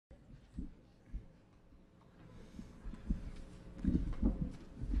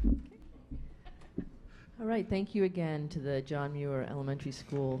All right, thank you again to the John Muir Elementary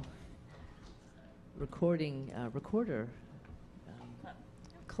School recorder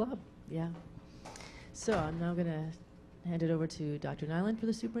club. Yeah. So I'm now going to hand it over to Dr. Nyland for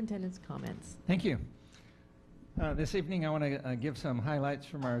the superintendent's comments. Thank you. This evening I want to give some highlights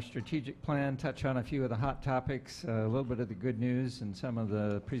from our strategic plan, touch on a few of the hot topics, a little bit of the good news, and some of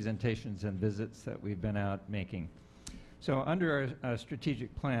the presentations and visits that we've been out making. So under our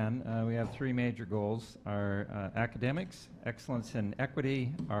strategic plan, we have three major goals: our academics, excellence in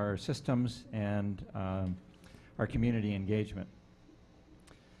equity, our systems, and our community engagement.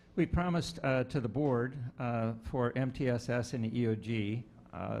 We promised to the board for MTSS and EOG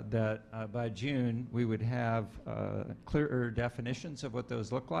that by June we would have clearer definitions of what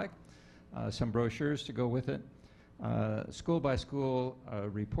those look like, some brochures to go with it, school-by-school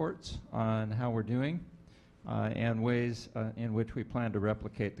reports on how we're doing, and ways in which we plan to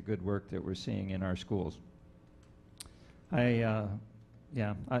replicate the good work that we're seeing in our schools. I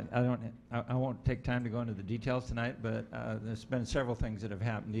won't take time to go into the details tonight, but there's been several things that have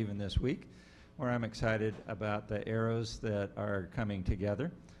happened even this week where I'm excited about the arrows that are coming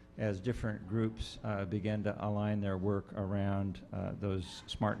together as different groups begin to align their work around those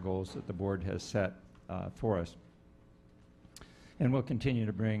SMART goals that the board has set for us. And we'll continue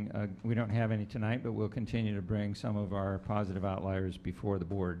to bring, we don't have any tonight, but we'll continue to bring some of our positive outliers before the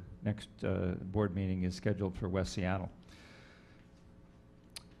board. Next board meeting is scheduled for West Seattle.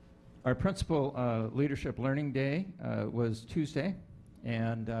 Our principal Leadership Learning Day was Tuesday,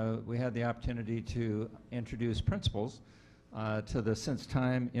 and we had the opportunity to introduce principals to the since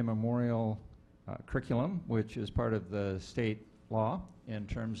time immemorial curriculum, which is part of the state law in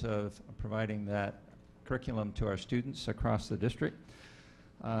terms of providing that curriculum to our students across the district.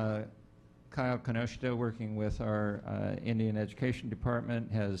 Kyle Kinoshita, working with our Indian Education Department,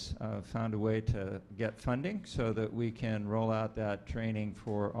 has found a way to get funding so that we can roll out that training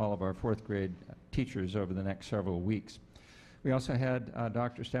for all of our fourth grade teachers over the next several weeks. We also had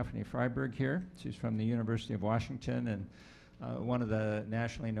Dr. Stephanie Freiberg here. She's from the University of Washington and one of the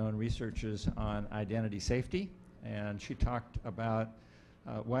nationally known researchers on identity safety, and she talked about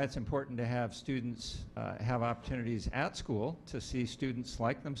why it's important to have students have opportunities at school to see students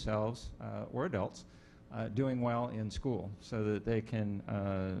like themselves or adults doing well in school so that they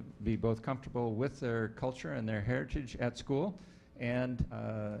can be both comfortable with their culture and their heritage at school and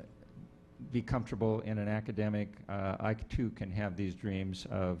be comfortable in an academic. I too can have these dreams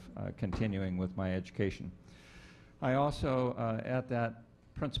of continuing with my education. I also, at that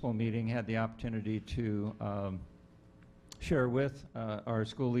principal meeting, had the opportunity to share with our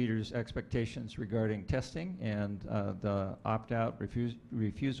school leaders expectations regarding testing and the opt-out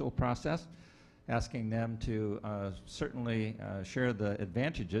refusal process, asking them to certainly share the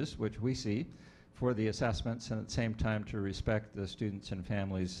advantages, which we see, for the assessments, and at the same time to respect the students and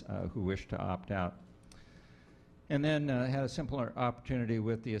families who wish to opt out. And then had a similar opportunity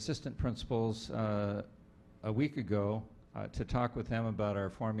with the assistant principals a week ago to talk with them about our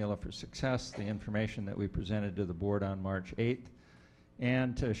formula for success, the information that we presented to the board on March 8th,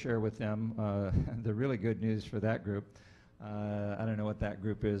 and to share with them the really good news for that group. I don't know what that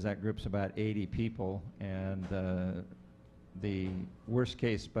group is. That group's about 80 people, and the worst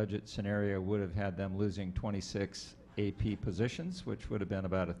case budget scenario would have had them losing 26 AP positions, which would have been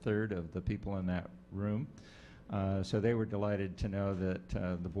about a third of the people in that room. So they were delighted to know that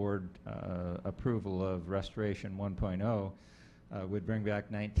the board approval of Restoration 1.0 would bring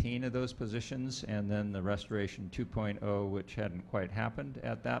back 19 of those positions, and then the Restoration 2.0, which hadn't quite happened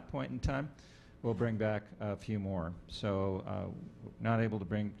at that point in time, will bring back a few more. So not able to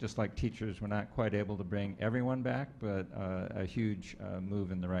bring, just like teachers, we're not quite able to bring everyone back, but a huge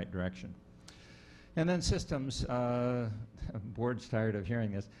move in the right direction. And then systems, board's tired of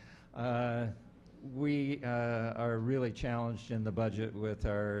hearing this. We are really challenged in the budget with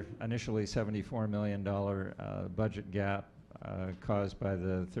our initially $74 million budget gap caused by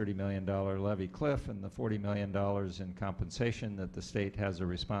the $30 million levy cliff and the $40 million in compensation that the state has a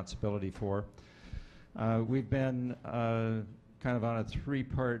responsibility for. We've been kind of on a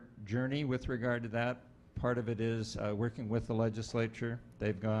three-part journey with regard to that. Part of it is working with the legislature.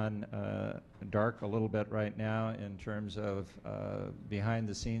 They've gone dark a little bit right now in terms of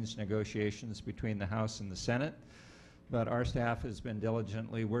behind-the-scenes negotiations between the House and the Senate. But our staff has been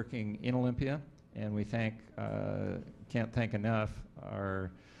diligently working in Olympia, and we can't thank enough our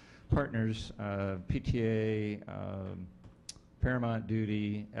partners, PTA, Paramount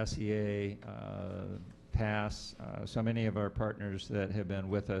Duty, SEA, PASS, so many of our partners that have been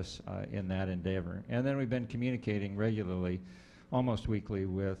with us in that endeavor. And then we've been communicating regularly almost weekly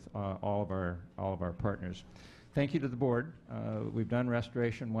with all of our partners. Thank you to the board. We've done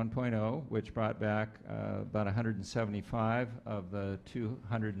Restoration 1.0, which brought back about 175 of the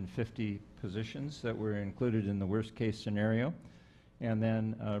 250 positions that were included in the worst case scenario. And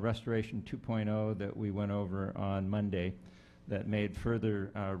then Restoration 2.0 that we went over on Monday that made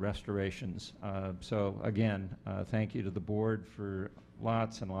further restorations. So again, thank you to the board for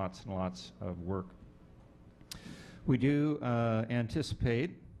lots and lots and lots of work. We do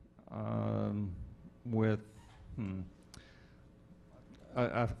anticipate with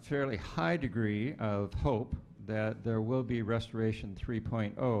a fairly high degree of hope that there will be Restoration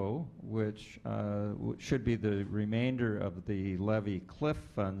 3.0, which should be the remainder of the levy cliff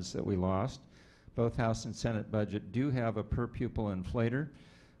funds that we lost. Both House and Senate budget do have a per pupil inflator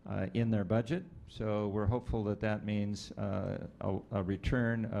in their budget, so we're hopeful that that means a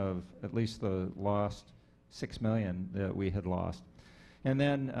return of at least the lost $6 million that we had lost. And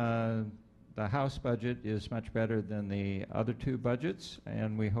then the House budget is much better than the other two budgets,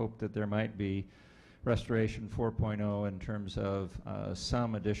 and we hope that there might be Restoration 4.0 in terms of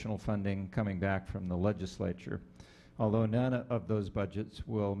some additional funding coming back from the legislature. Although none of those budgets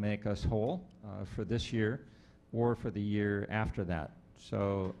will make us whole for this year or for the year after that.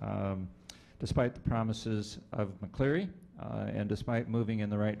 So despite the promises of McCleary and despite moving in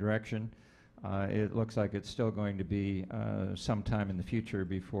the right direction, it looks like it's still going to be some time in the future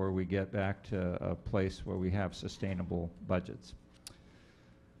before we get back to a place where we have sustainable budgets.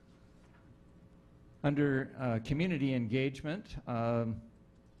 Under community engagement,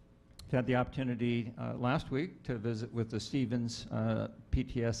 had the opportunity last week to visit with the Stevens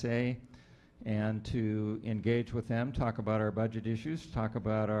PTSA and to engage with them, talk about our budget issues, talk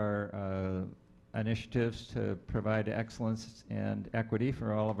about our initiatives to provide excellence and equity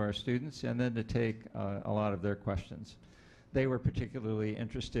for all of our students, and then to take a lot of their questions. They were particularly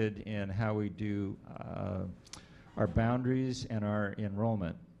interested in how we do our boundaries and our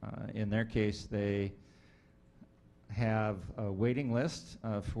enrollment. In their case, they have a waiting list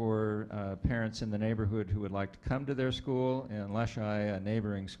for parents in the neighborhood who would like to come to their school. In Leschi, a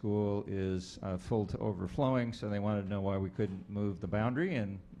neighboring school is full to overflowing, so they wanted to know why we couldn't move the boundary,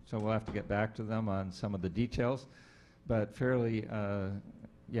 and so we'll have to get back to them on some of the details. But fairly,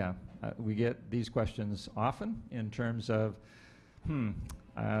 we get these questions often in terms of,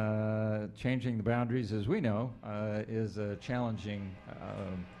 changing the boundaries, as we know, is a challenging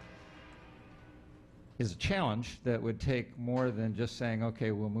is a challenge that would take more than just saying, okay,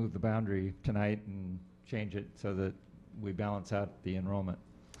 we'll move the boundary tonight and change it so that we balance out the enrollment.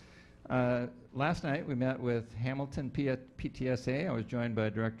 Last night we met with Hamilton PTSA. I was joined by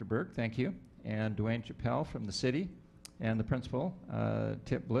Director Burke, thank you, and Dwayne Chappelle from the city, and the principal,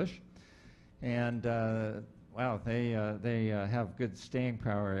 Tip Blish. And wow, they have good staying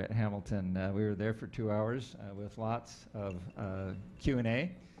power at Hamilton. We were there for 2 hours with lots of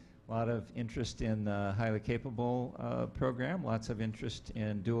Q&A. A lot of interest in the highly capable program, lots of interest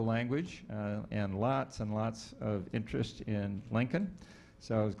in dual language, and lots of interest in Lincoln.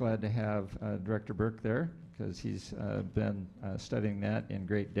 So I was glad to have Director Burke there because he's been studying that in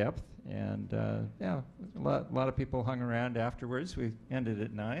great depth. And yeah, a lot of people hung around afterwards. We ended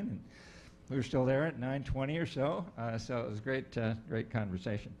at 9, and we were still there at 9:20 or so. So it was great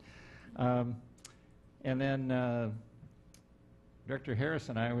conversation. And then Director Harris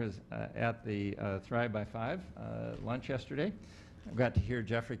and I was at the Thrive by 5 lunch yesterday. I got to hear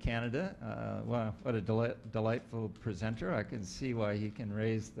Jeffrey Canada. Wow, what a delightful presenter. I can see why he can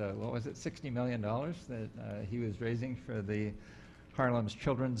raise the, what was it, $60 million that he was raising for the Harlem's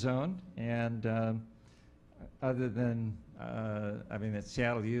Children's Zone. And other than, I mean, that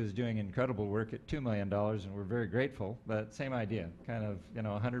Seattle U is doing incredible work at $2 million, and we're very grateful, but same idea, kind of,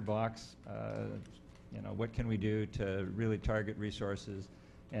 100 blocks, what can we do to really target resources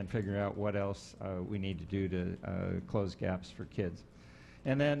and figure out what else we need to do to close gaps for kids.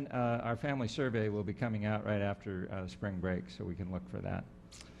 And then our family survey will be coming out right after spring break, so we can look for that.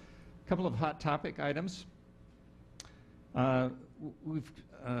 A couple of hot topic items.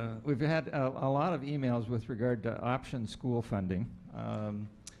 We've had a lot of emails with regard to option school funding.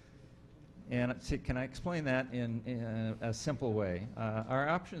 And can I explain that in a simple way? Our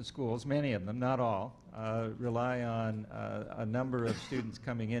option schools, many of them, not all, rely on a number of students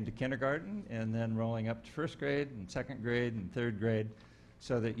coming into kindergarten and then rolling up to first grade and second grade and third grade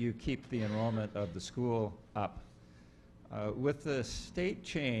so that you keep the enrollment of the school up. With the state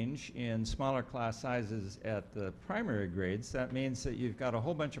change in smaller class sizes at the primary grades, that means that you've got a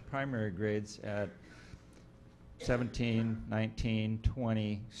whole bunch of primary grades at 17, 19,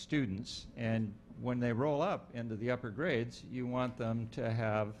 20 students, and when they roll up into the upper grades, you want them to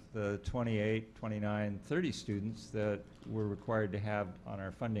have the 28, 29, 30 students that we're required to have on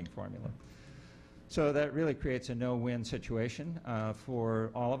our funding formula. So that really creates a no-win situation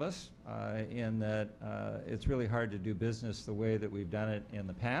for all of us in that it's really hard to do business the way that we've done it in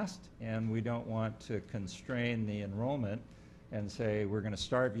the past, and we don't want to constrain the enrollment and say we're going to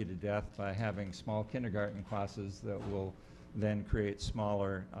starve you to death by having small kindergarten classes that will then create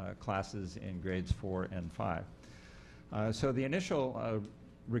smaller classes in grades 4 and 5. So the initial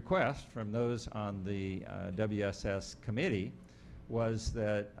request from those on the WSS committee was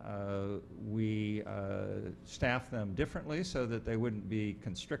that we staff them differently so that they wouldn't be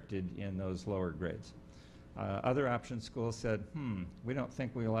constricted in those lower grades. Other option schools said, we don't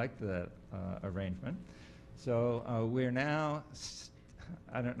think we like that arrangement. So we're now,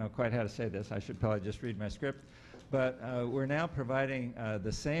 I don't know quite how to say this, I should probably just read my script, but we're now providing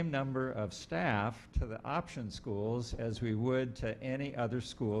the same number of staff to the option schools as we would to any other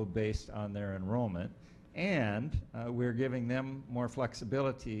school based on their enrollment, and we're giving them more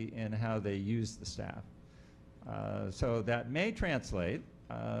flexibility in how they use the staff. So that may translate.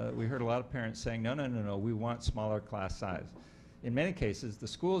 We heard a lot of parents saying, no, we want smaller class size. In many cases, the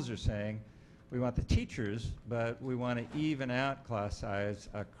schools are saying, we want the teachers, but we want to even out class size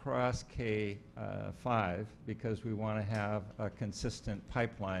across K-5 because we want to have a consistent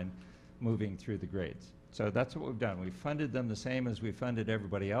pipeline moving through the grades. So that's what we've done. We've funded them the same as we funded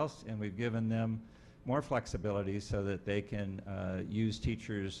everybody else, and we've given them more flexibility so that they can use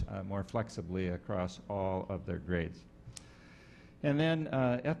teachers more flexibly across all of their grades. And then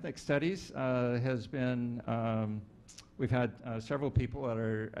ethnic studies has been we've had several people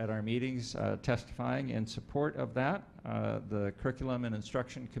at our meetings testifying in support of that. The Curriculum and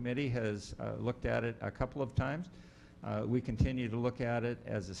Instruction Committee has looked at it a couple of times. We continue to look at it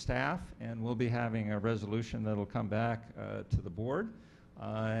as a staff, and we'll be having a resolution that will come back to the board.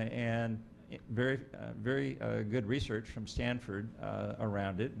 And very good research from Stanford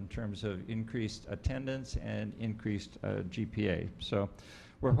around it in terms of increased attendance and increased GPA. So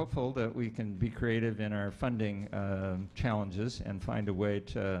we're hopeful that we can be creative in our funding challenges and find a way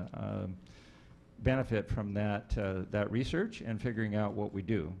to benefit from that research and figuring out what we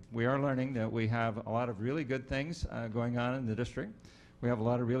do. We are learning that we have a lot of really good things going on in the district. We have a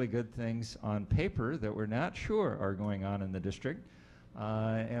lot of really good things on paper that we're not sure are going on in the district.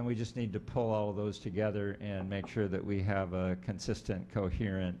 And we just need to pull all of those together and make sure that we have a consistent,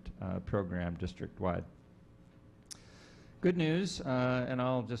 coherent program district-wide. Good news, and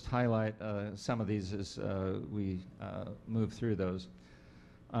I'll just highlight some of these as we move through those.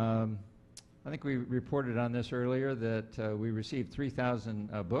 I think we reported on this earlier that we received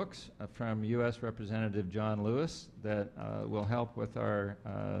 3,000 books from U.S. Representative John Lewis that will help with our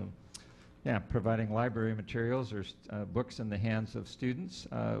providing library materials or books in the hands of students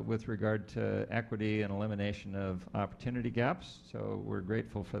with regard to equity and elimination of opportunity gaps. So we're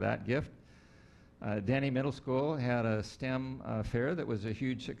grateful for that gift. Denny Middle School had a STEM fair that was a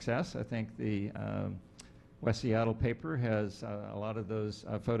huge success. I think the West Seattle paper has a lot of those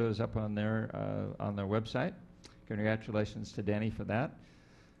photos up on their website. Congratulations to Denny for that.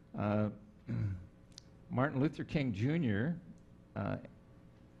 Martin Luther King Jr.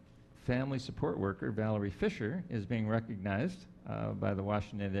 Family support worker Valerie Fisher is being recognized by the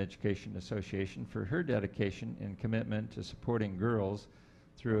Washington Education Association for her dedication and commitment to supporting girls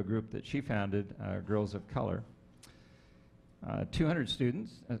through a group that she founded, Girls of Color. 200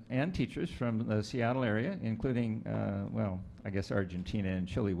 students and teachers from the Seattle area, including, well, I guess Argentina and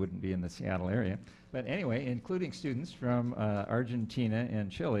Chile wouldn't be in the Seattle area, but anyway, including students from Argentina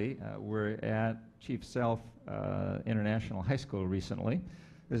and Chile, were at Chief Sealth International High School recently.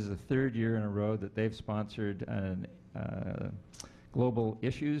 This is the third year in a row that they've sponsored an Global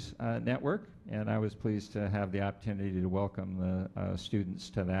Issues Network, and I was pleased to have the opportunity to welcome the students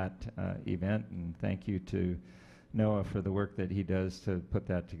to that event, and thank you to Noah for the work that he does to put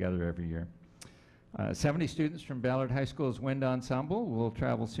that together every year. 70 students from Ballard High School's Wind Ensemble will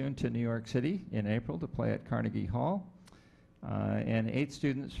travel soon to New York City in April to play at Carnegie Hall. And 8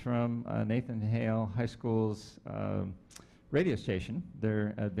 students from Nathan Hale High School's radio station,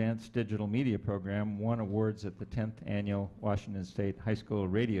 their advanced digital media program, won awards at the 10th annual Washington State High School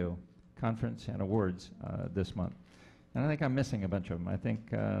Radio Conference and Awards this month. And I think I'm missing a bunch of them. I think,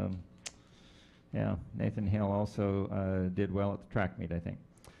 yeah, Nathan Hale also did well at the track meet, I think.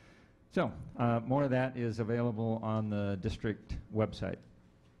 So more of that is available on the district website.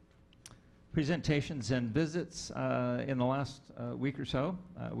 presentations and visits in the last week or so.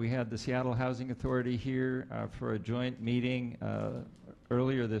 We had the Seattle Housing Authority here for a joint meeting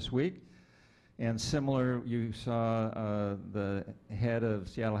earlier this week. And similar, you saw the head of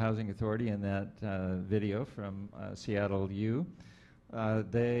Seattle Housing Authority in that video from Seattle U.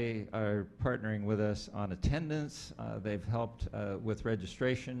 They are partnering with us on attendance. They've helped with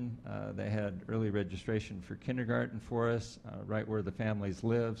registration. They had early registration for kindergarten for us, right where the families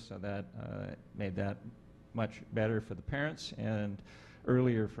live, so that made that much better for the parents and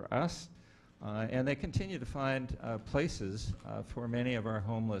earlier for us. And they continue to find places for many of our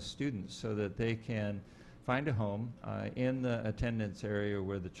homeless students so that they can find a home in the attendance area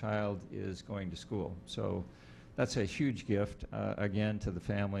where the child is going to school. So that's a huge gift, again, to the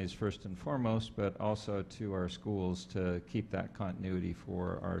families first and foremost, but also to our schools to keep that continuity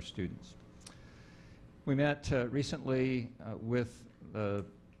for our students. We met recently with the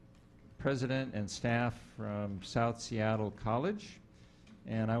president and staff from South Seattle College.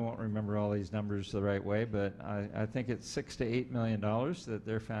 And I won't remember all these numbers the right way, but I think it's $6 to $8 million that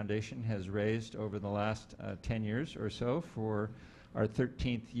their foundation has raised over the last 10 years or so for our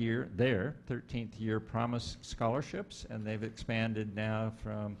 13th year Promise scholarships, and they've expanded now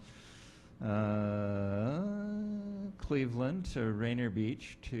from Cleveland to Rainier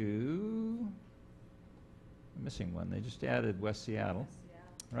Beach to, I'm missing one, they just added West Seattle.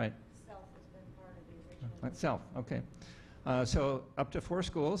 Right. Self has been part of the original. Self, okay. So up to 4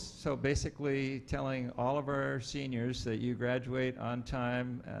 schools, so basically telling all of our seniors that you graduate on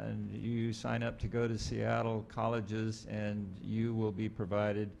time and you sign up to go to Seattle colleges and you will be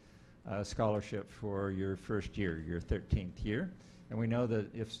provided a scholarship for your first year, your 13th year. And we know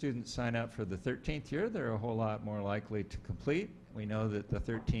that if students sign up for the 13th year, they're a whole lot more likely to complete. We know that the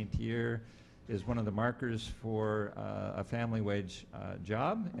 13th year is one of the markers for a family wage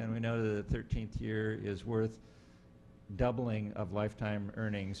job, and we know that the 13th year is worth doubling of lifetime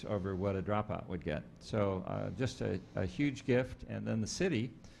earnings over what a dropout would get. So just a huge gift. And then the city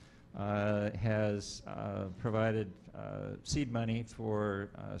has provided seed money for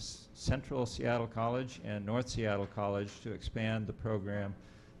Central Seattle College and North Seattle College to expand the program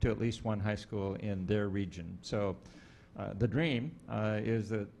to at least one high school in their region. So the dream is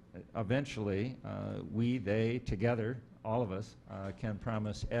that eventually they together, all of us, can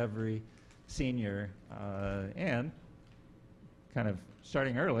promise every senior and kind of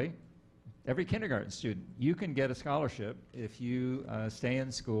starting early, every kindergarten student, you can get a scholarship if you stay in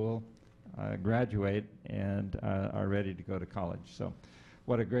school, graduate, and are ready to go to college. So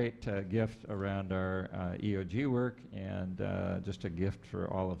what a great gift around our EOG work, and just a gift for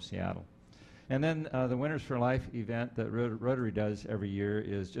all of Seattle. And then the Winners for Life event that Rotary does every year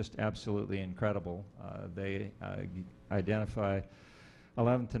is just absolutely incredible. They identify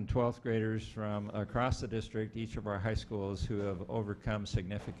 11th and 12th graders from across the district, each of our high schools, who have overcome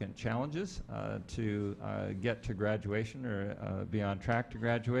significant challenges to get to graduation or be on track to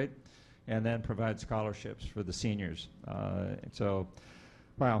graduate, and then provide scholarships for the seniors. So,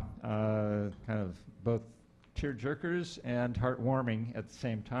 wow, kind of both tear-jerkers and heartwarming at the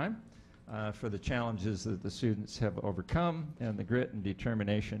same time for the challenges that the students have overcome and the grit and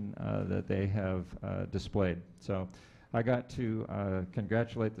determination that they have displayed. So I got to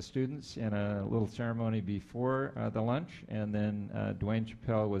congratulate the students in a little ceremony before the lunch, and then Dwayne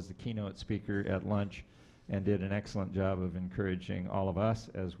Chappelle was the keynote speaker at lunch and did an excellent job of encouraging all of us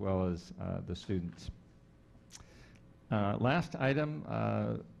as well as the students. Last item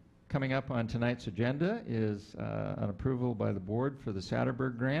coming up on tonight's agenda is an approval by the board for the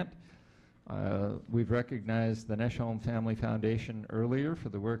Satterberg Grant. We've recognized the Neshholm Family Foundation earlier for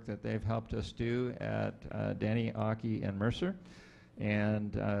the work that they've helped us do at Danny, Aki, and Mercer.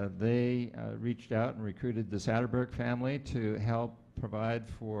 And they reached out and recruited the Satterberg family to help provide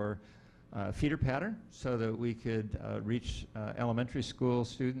for feeder pattern so that we could reach elementary school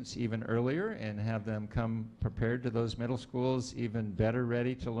students even earlier and have them come prepared to those middle schools even better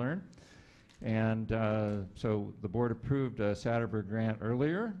ready to learn. And so the board approved a Satterberg grant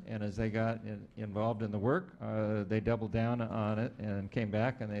earlier, and as they got involved in the work, they doubled down on it and came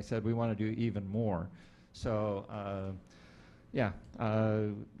back and they said, we want to do even more. So yeah,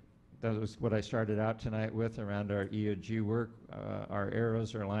 that was what I started out tonight with around our EOG work. Our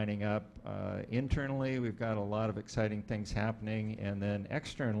arrows are lining up. Internally, we've got a lot of exciting things happening, and then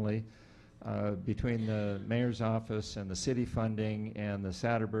externally, between the mayor's office and the city funding and the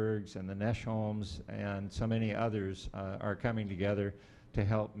Satterbergs and the Neshholms and so many others are coming together to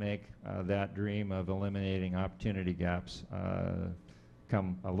help make that dream of eliminating opportunity gaps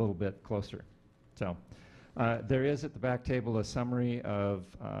come a little bit closer. So There is at the back table a summary of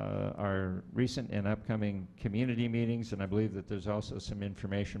our recent and upcoming community meetings, and I believe that there's also some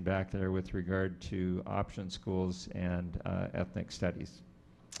information back there with regard to option schools and ethnic studies.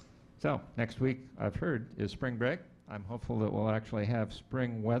 So next week, I've heard, is spring break. I'm hopeful that we'll actually have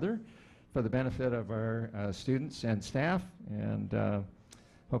spring weather for the benefit of our students and staff, and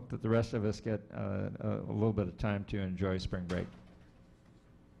hope that the rest of us get a little bit of time to enjoy spring break.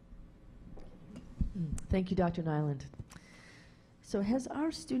 Thank you, Dr. Nyland. So has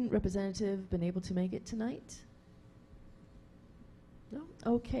our student representative been able to make it tonight? No?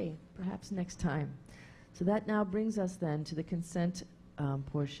 Okay, perhaps next time. So that now brings us then to the consent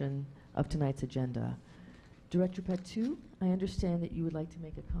portion of tonight's agenda. Director Patu, I understand that you would like to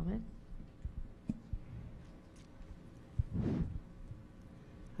make a comment.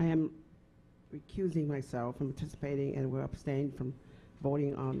 I am recusing myself from participating and will abstain from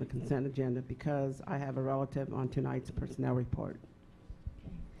voting on the consent agenda because I have a relative on tonight's personnel report.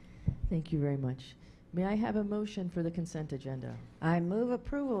 Thank you very much. May I have a motion for the consent agenda? I move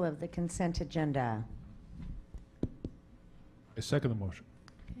approval of the consent agenda. I second the motion.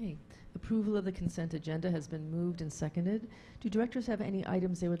 Okay. Approval of the consent agenda has been moved and seconded. Do directors have any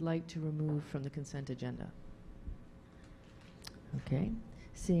items they would like to remove from the consent agenda? Okay.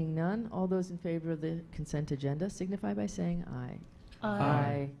 Seeing none, all those in favor of the consent agenda signify by saying aye.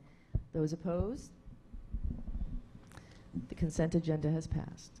 Aye. Those opposed? The consent agenda has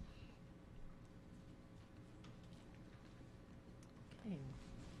passed. Okay.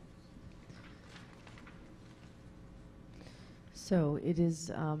 So it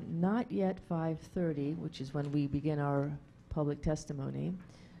is not yet 5:30, which is when we begin our public testimony.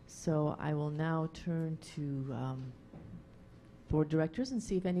 So I will now turn to board directors and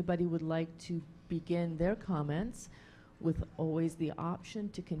see if anybody would like to begin their comments, with always the option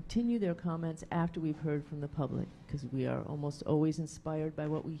to continue their comments after we've heard from the public, because we are almost always inspired by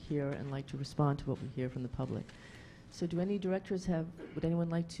what we hear and like to respond to what we hear from the public. So do any directors would anyone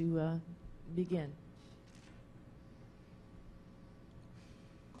like to begin?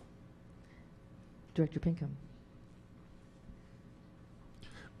 Director Pinkham.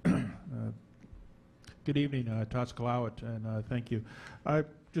 Good evening, Todd Skalawit, and thank you. I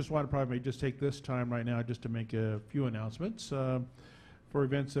just want to probably just take this time right now just to make a few announcements. For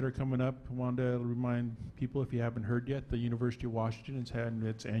events that are coming up, I wanted to remind people, if you haven't heard yet, the University of Washington is having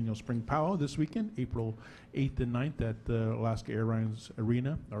its annual Spring Powwow this weekend, April 8th and 9th at the Alaska Airlines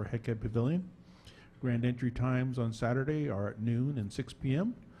Arena, or Hecka Pavilion. Grand entry times on Saturday are at noon and 6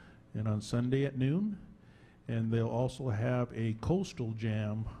 p.m., and on Sunday at noon. And they'll also have a coastal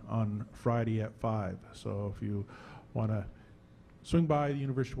jam on Friday at 5. So if you want to swing by the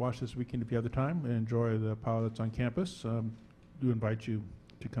University of Washington this weekend, if you have the time, and enjoy the powwow that's on campus, do invite you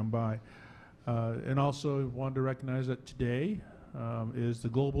to come by. And also wanted to recognize that today is the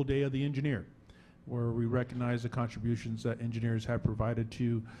Global Day of the Engineer, where we recognize the contributions that engineers have provided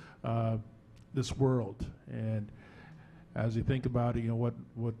to this world. And as you think about it, you know,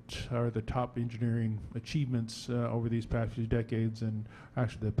 what are the top engineering achievements over these past few decades, and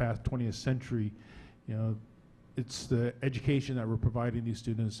actually the past 20th century, you know, it's the education that we're providing these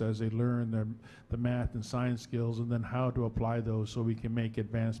students as they learn the math and science skills, and then how to apply those so we can make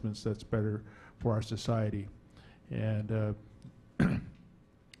advancements that's better for our society. And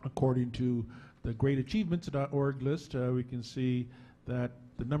according to the greatachievements.org list, we can see that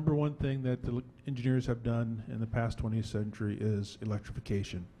the number one thing that the engineers have done in the past 20th century is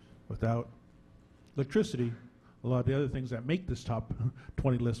electrification. Without electricity, a lot of the other things that make this top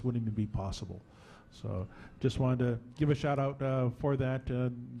 20 list wouldn't even be possible. So just wanted to give a shout out for that,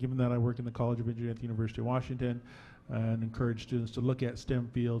 given that I work in the College of Engineering at the University of Washington, and encourage students to look at STEM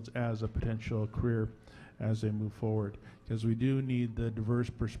fields as a potential career as they move forward. Because we do need the diverse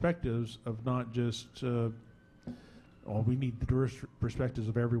perspectives of not just we need the diverse perspectives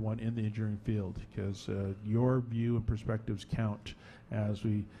of everyone in the engineering field, because your view and perspectives count as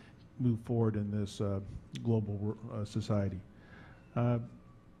we move forward in this global society.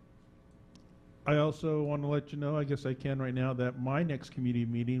 I also want to let you know, I guess I can right now, that my next community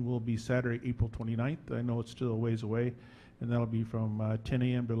meeting will be Saturday, April 29th. I know it's still a ways away, and that'll be from 10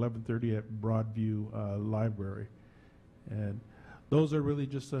 a.m. to 11:30 at Broadview Library. And those are really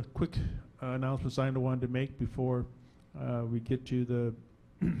just a quick announcements I wanted to make before we get to the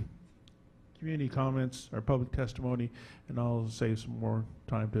community comments, our public testimony, and I'll save some more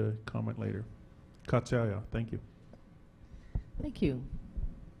time to comment later. Katseya, thank you. Thank you.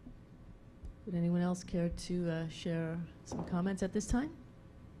 Would anyone else care to share some comments at this time?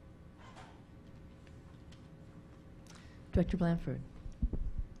 Director Blanford.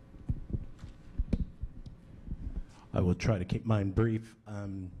 I will try to keep mine brief.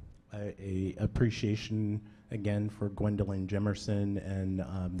 A appreciation again for Gwendolyn Jemerson and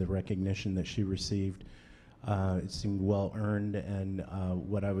the recognition that she received. It seemed well earned, and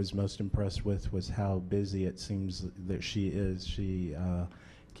what I was most impressed with was how busy it seems that she is. She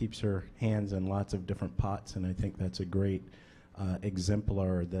keeps her hands in lots of different pots, and I think that's a great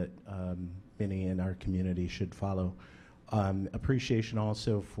exemplar that many in our community should follow. Appreciation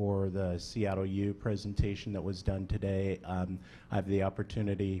also for the Seattle U presentation that was done today. I have the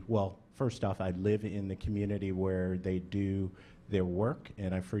opportunity, well, first off, I live in the community where they do their work,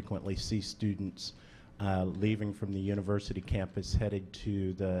 and I frequently see students leaving from the university campus headed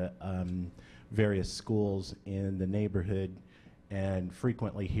to the various schools in the neighborhood, and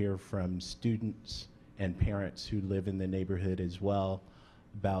frequently hear from students and parents who live in the neighborhood as well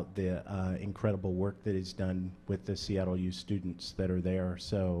about the incredible work that is done with the Seattle U students that are there.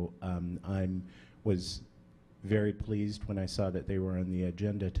 So I was very pleased when I saw that they were on the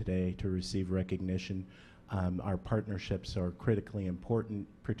agenda today to receive recognition. Our partnerships are critically important,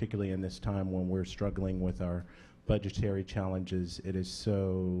 particularly in this time when we're struggling with our budgetary challenges. It is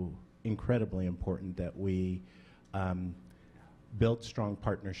so incredibly important that we build strong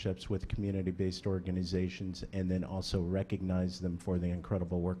partnerships with community-based organizations and then also recognize them for the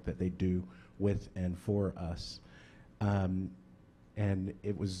incredible work that they do with and for us. And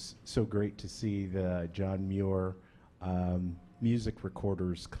it was so great to see the John Muir Music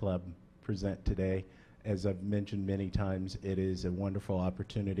Recorders Club present today. As I've mentioned many times, it is a wonderful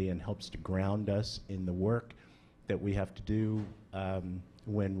opportunity and helps to ground us in the work that we have to do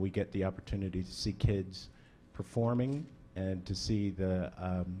when we get the opportunity to see kids performing and to see the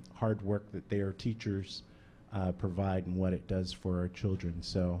hard work that their teachers provide and what it does for our children.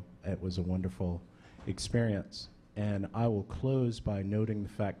 So it was a wonderful experience. And I will close by noting the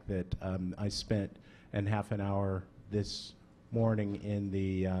fact that I spent half an hour this morning in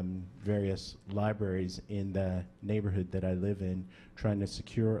the various libraries in the neighborhood that I live in, trying to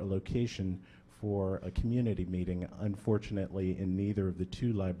secure a location for a community meeting. Unfortunately, in neither of the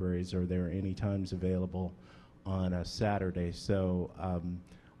two libraries are there any times available on a Saturday, so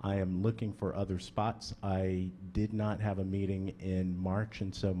I am looking for other spots. I did not have a meeting in March,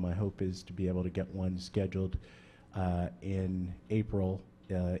 and so my hope is to be able to get one scheduled in April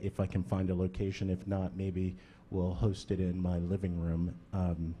if I can find a location. If not, maybe we'll host it in my living room,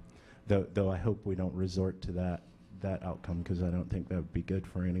 though I hope we don't resort to that outcome, because I don't think that would be good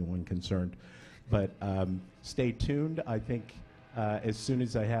for anyone concerned. But stay tuned. I think as soon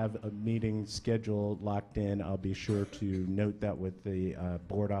as I have a meeting schedule locked in, I'll be sure to note that with the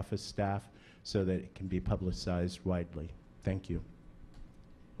board office staff so that it can be publicized widely. Thank you.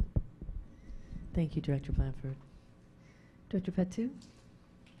 Thank you, Director Blanford. Director Patu?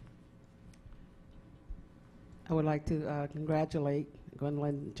 I would like to congratulate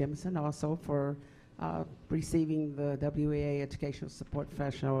Gwendolyn Jemison also for receiving the WEA Educational Support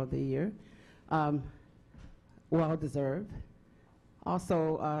Professional of the Year. Well deserved.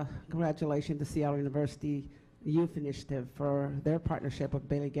 Also, congratulations to Seattle University Youth Initiative for their partnership with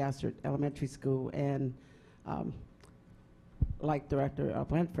Bailey Gassert Elementary School. And like Director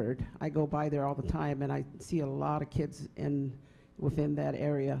Blanford, I go by there all the time, and I see a lot of kids within that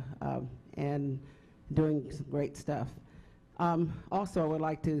area and doing some great stuff. Also, I would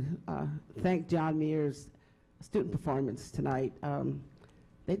like to thank John Muir's student performance tonight.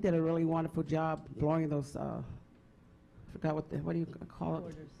 They did a really wonderful job blowing those I forgot what do you call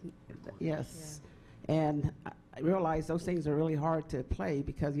it? Yes. Yeah. And I realized those things are really hard to play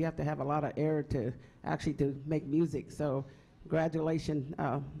because you have to have a lot of air to actually to make music. So congratulations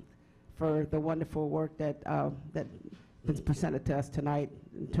for the wonderful work that been presented to us tonight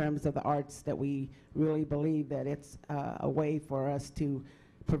in terms of the arts, that we really believe that it's a way for us to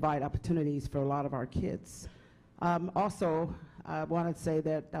provide opportunities for a lot of our kids. Also, I want to say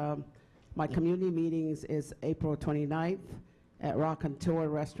that my community meetings is April 29th at Raconteur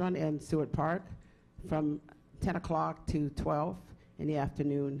Restaurant in Seward Park from 10 o'clock to 12 in the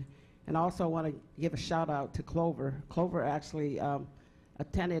afternoon. And also I want to give a shout out to Clover. Clover actually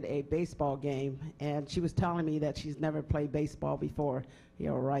attended a baseball game, and she was telling me that she's never played baseball before.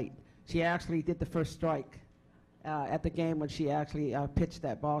 You're right. She actually did the first strike at the game when she actually pitched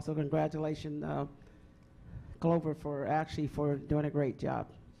that ball. So congratulations, Clover, for doing a great job.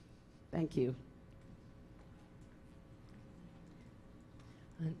 Thank you.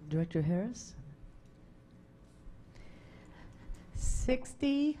 Director Harris?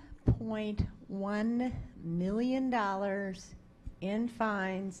 $60.1 million in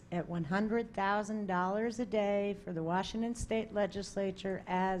fines at $100,000 a day for the Washington State Legislature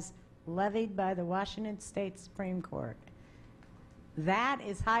as levied by the Washington State Supreme Court. That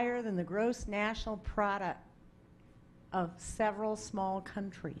is higher than the gross national product of several small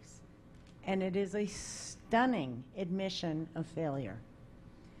countries, and it is a stunning admission of failure.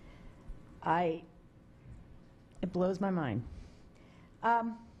 It blows my mind.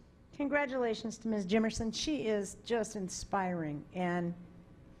 Congratulations to Ms. Jimerson. She is just inspiring, and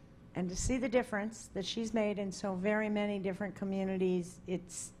to see the difference that she's made in so very many different communities,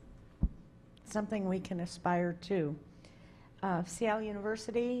 it's something we can aspire to. Seattle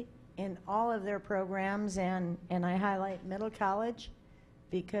University, in all of their programs, and I highlight Middle College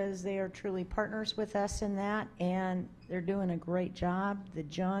because they are truly partners with us in that, and they're doing a great job. The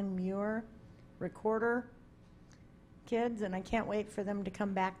John Muir Recorder kids, and I can't wait for them to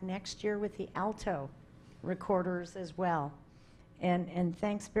come back next year with the alto recorders as well. And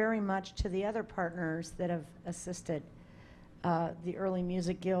thanks very much to the other partners that have assisted, the Early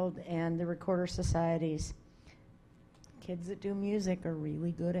Music Guild and the Recorder Societies. Kids that do music are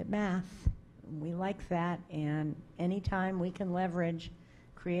really good at math. We like that, and anytime we can leverage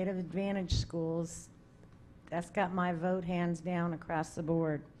Creative Advantage schools, that's got my vote hands down across the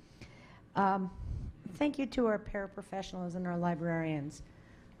board. Thank you to our paraprofessionals and our librarians.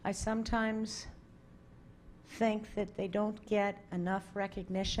 I sometimes think that they don't get enough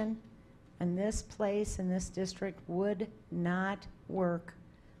recognition, and this place and this district would not work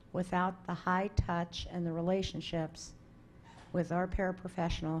without the high touch and the relationships with our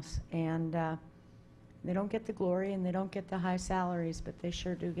paraprofessionals. And they don't get the glory and they don't get the high salaries, but they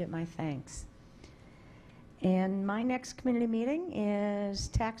sure do get my thanks. And my next community meeting is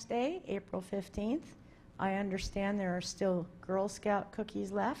Tax Day, April 15th. I understand there are still Girl Scout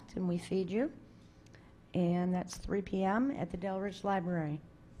cookies left, and we feed you. And that's 3 p.m. at the Delridge Library.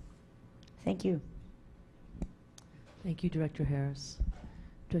 Thank you. Thank you, Director Harris.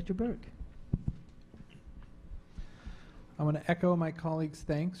 Director Burke. I want to echo my colleagues'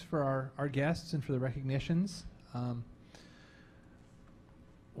 thanks for our guests and for the recognitions.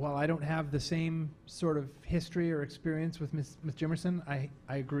 While I don't have the same sort of history or experience with Ms. Jimerson, I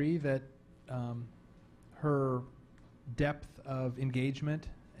agree that her depth of engagement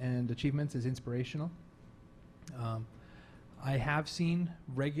and achievements is inspirational. I have seen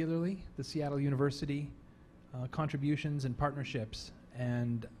regularly the Seattle University contributions and partnerships,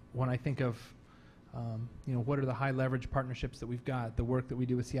 and when I think of what are the high leverage partnerships that we've got, the work that we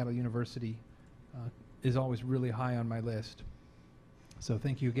do with Seattle University is always really high on my list. So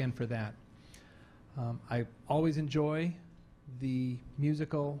thank you again for that. I always enjoy the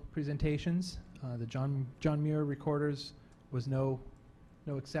musical presentations. The John Muir Recorders was no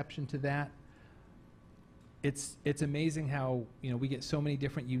exception to that. It's amazing how we get so many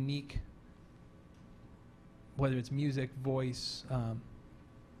different unique, whether it's music, voice,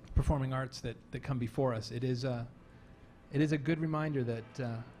 performing arts that come before us. It is a good reminder that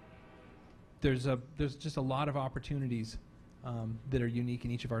there's just a lot of opportunities that are unique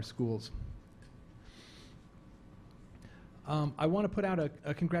in each of our schools. I want to put out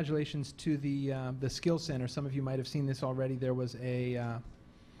a congratulations to the Skills Center. Some of you might have seen this already. There was a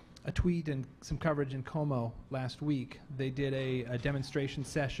tweet and some coverage in Como last week. They did a demonstration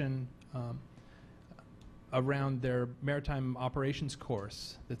session around their maritime operations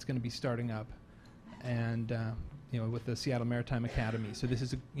course that's going to be starting up, and with the Seattle Maritime Academy. So this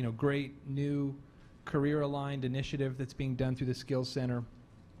is a great new career-aligned initiative that's being done through the Skills Center,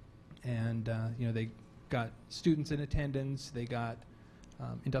 and they got students in attendance, they got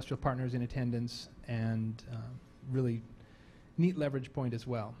industrial partners in attendance, and really neat leverage point as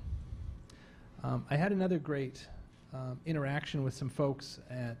well. I had another great interaction with some folks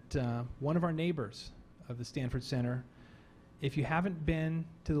at one of our neighbors of the Stanford Center. If you haven't been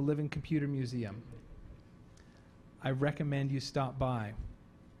to the Living Computer Museum, I recommend you stop by.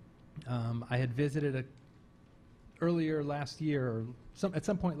 I had visited earlier last year, or at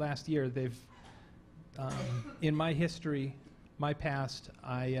some point last year. They've in my history, my past,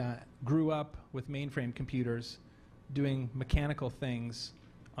 I grew up with mainframe computers doing mechanical things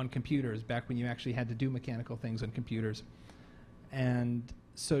on computers back when you actually had to do mechanical things on computers. And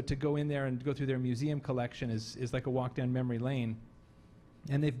so to go in there and go through their museum collection is like a walk down memory lane.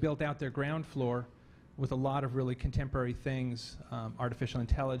 And they've built out their ground floor with a lot of really contemporary things, artificial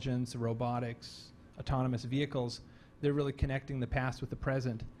intelligence, robotics, autonomous vehicles. They're really connecting the past with the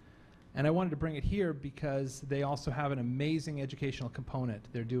present. And I wanted to bring it here because they also have an amazing educational component.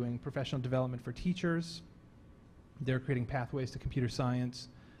 They're doing professional development for teachers. They're creating pathways to computer science.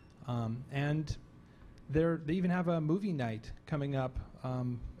 And they even have a movie night coming up.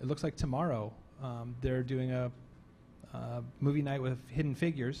 It looks like tomorrow. They're doing a movie night with Hidden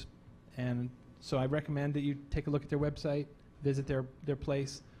Figures. And so I recommend that you take a look at their website, visit their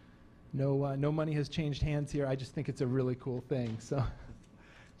place. No money has changed hands here. I just think it's a really cool thing. So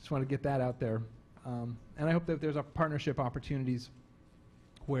just want to get that out there. And I hope that there's partnership opportunities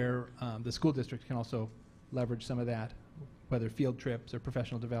where the school district can also leverage some of that, whether field trips or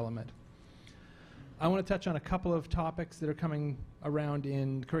professional development. I want to touch on a couple of topics that are coming around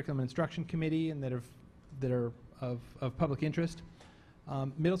in Curriculum and Instruction Committee and that are of public interest.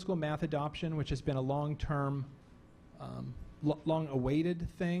 Middle school math adoption, which has been a long-term, long-awaited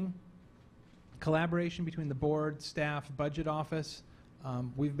thing. Collaboration between the board, staff, budget office.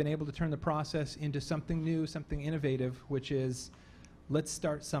 We've been able to turn the process into something new, something innovative, which is let's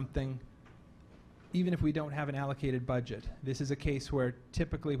start something even if we don't have an allocated budget. This is a case where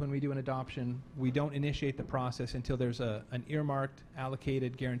typically when we do an adoption, we don't initiate the process until there's an earmarked,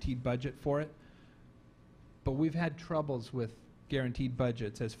 allocated, guaranteed budget for it. But we've had troubles with guaranteed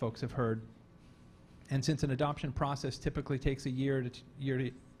budgets, as folks have heard. And since an adoption process typically takes a year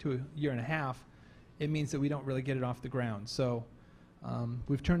to a year and a half, it means that we don't really get it off the ground. So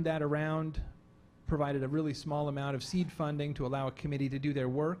we've turned that around, provided a really small amount of seed funding to allow a committee to do their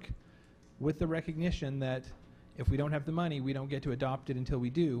work, with the recognition that if we don't have the money, we don't get to adopt it until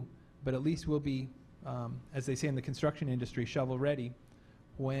we do, but at least we'll be, as they say in the construction industry, shovel ready.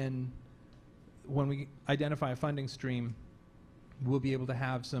 When we identify a funding stream, we'll be able to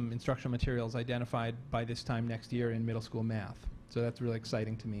have some instructional materials identified by this time next year in middle school math. So that's really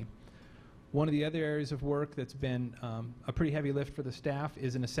exciting to me. One of the other areas of work that's been a pretty heavy lift for the staff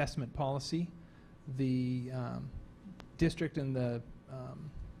is an assessment policy. The district and the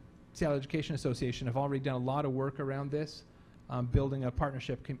Seattle Education Association have already done a lot of work around this, building a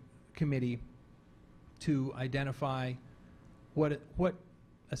partnership committee to identify what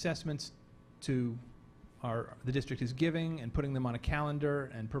assessments to the district is giving and putting them on a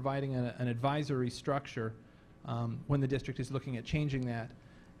calendar and providing an advisory structure when the district is looking at changing that.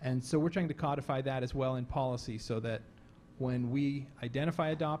 And so we're trying to codify that as well in policy so that when we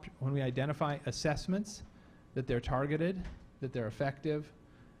identify assessments, that they're targeted, that they're effective,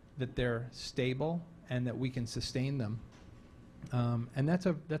 that they're stable, and that we can sustain them. And that's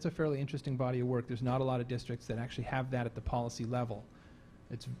a fairly interesting body of work. There's not a lot of districts that actually have that at the policy level.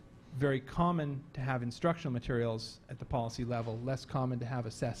 It's very common to have instructional materials at the policy level, less common to have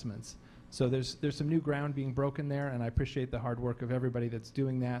assessments. So there's some new ground being broken there, and I appreciate the hard work of everybody that's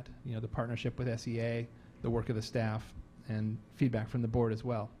doing that, you know, the partnership with SEA, the work of the staff, and feedback from the board as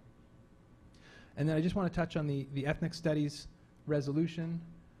well. And then I just want to touch on the ethnic studies resolution,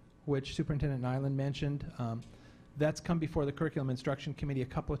 which Superintendent Nyland mentioned. That's come before the Curriculum Instruction Committee a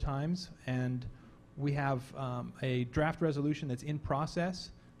couple of times, and we have a draft resolution that's in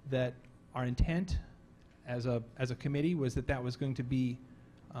process that our intent as a committee was that was going to be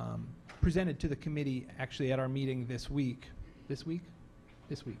presented to the committee actually at our meeting this week. This week?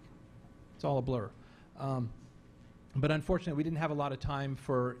 This week. It's all a blur. But unfortunately, we didn't have a lot of time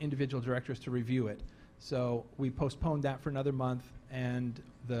for individual directors to review it. So we postponed that for another month, and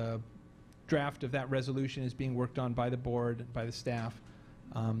the draft of that resolution is being worked on by the board, by the staff.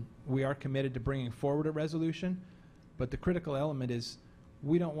 We are committed to bringing forward a resolution, but the critical element is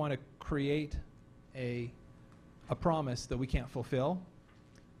we don't want to create a promise that we can't fulfill,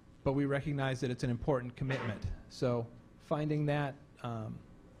 but we recognize that it's an important commitment. So finding that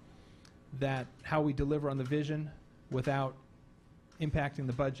how we deliver on the vision without impacting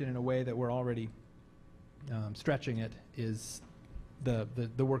the budget in a way that we're already stretching it is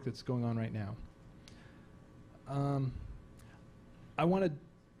the work that's going on right now. I want to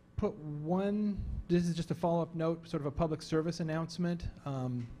put this is just a follow-up note, sort of a public service announcement.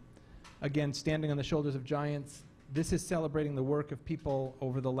 Again, standing on the shoulders of giants, this is celebrating the work of people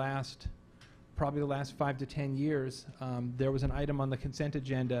over probably the last 5 to 10 years. There was an item on the consent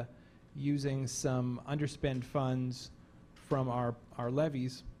agenda using some underspend funds from our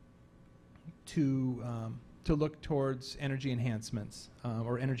levies to look towards energy enhancements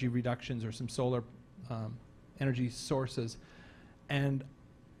or energy reductions or some solar energy sources. And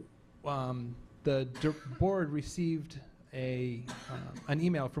the board received an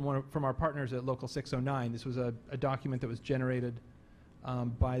email from our partners at Local 609. This was a document that was generated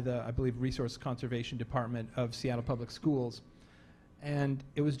by the, I believe, Resource Conservation Department of Seattle Public Schools. And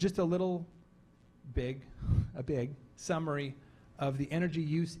it was just a big summary of the energy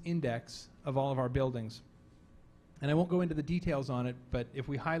use index of all of our buildings. And I won't go into the details on it, but if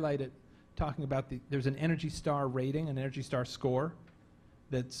we highlight it, talking about there's an Energy Star rating, an Energy Star score,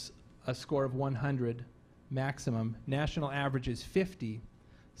 that's a score of 100 maximum. National average is 50.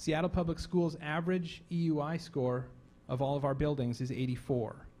 Seattle Public Schools' average EUI score of all of our buildings is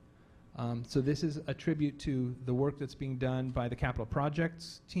 84. So this is a tribute to the work that's being done by the capital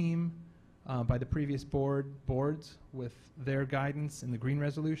projects team, by the previous boards with their guidance in the green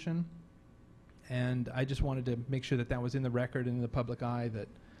resolution. And I just wanted to make sure that that was in the record and in the public eye, that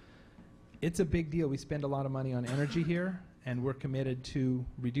it's a big deal. We spend a lot of money on energy here, and we're committed to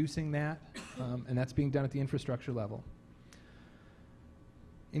reducing that, and that's being done at the infrastructure level.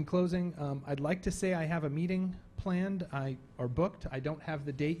 In closing, I'd like to say I have a meeting planned or booked. I don't have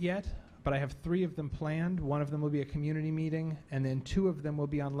the date yet, but I have 3 of them planned. One of them will be a community meeting, and then 2 of them will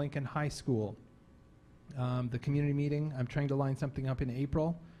be on Lincoln High School. The community meeting, I'm trying to line something up in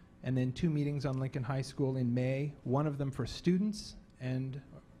April, and then 2 meetings on Lincoln High School in May, one of them for students and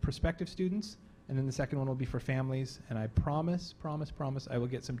prospective students, and then the second one will be for families. And I promise I will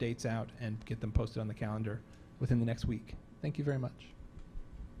get some dates out and get them posted on the calendar within the next week. Thank you very much.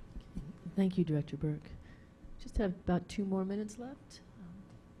 Thank you, Director Burke. Just have about 2 more minutes left.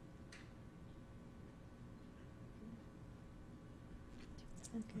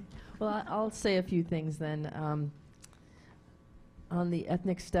 Okay. Well, I'll say a few things then. On the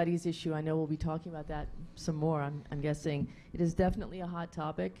ethnic studies issue, I know we'll be talking about that some more, I'm guessing. It is definitely a hot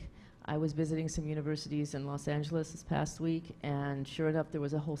topic. I was visiting some universities in Los Angeles this past week, and sure enough, there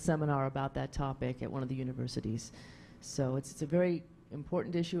was a whole seminar about that topic at one of the universities. So it's a very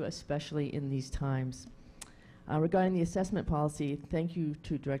important issue, especially in these times. Regarding the assessment policy, thank you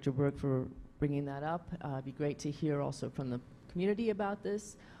to Director Burke for bringing that up. It'd be great to hear also from the community about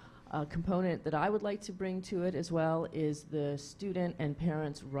this. A component that I would like to bring to it as well is the student and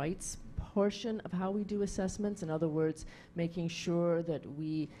parents' rights portion of how we do assessments. In other words, making sure that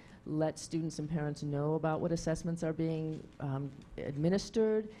we let students and parents know about what assessments are being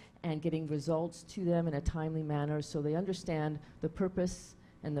administered and getting results to them in a timely manner so they understand the purpose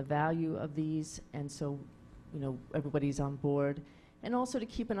and the value of these, and so everybody's on board. And also to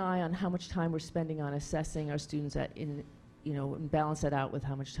keep an eye on how much time we're spending on assessing our students and balance that out with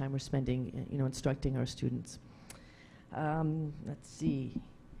how much time we're spending, instructing our students. Let's see.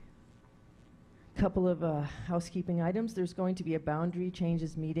 Couple of housekeeping items. There's going to be a boundary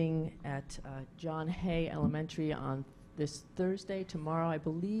changes meeting at John Hay Elementary on this Thursday. Tomorrow, I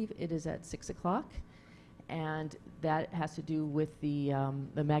believe it is at 6 o'clock. And that has to do with the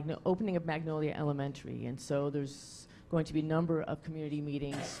opening of Magnolia Elementary. And so there's going to be a number of community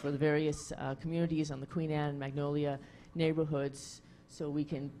meetings for the various communities on the Queen Anne and Magnolia neighborhoods, so we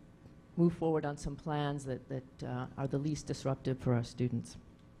can move forward on some plans that are the least disruptive for our students.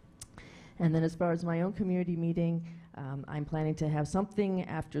 And then as far as my own community meeting, I'm planning to have something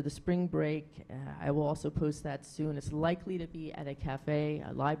after the spring break. I will also post that soon. It's likely to be at a cafe.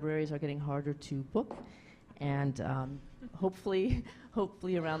 Libraries are getting harder to book, and hopefully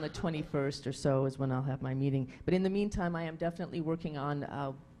around the 21st or so is when I'll have my meeting. But in the meantime, I am definitely working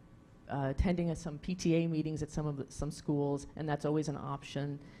on attending some PTA meetings at some schools, and that's always an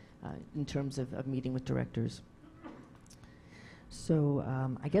option in terms of meeting with directors. So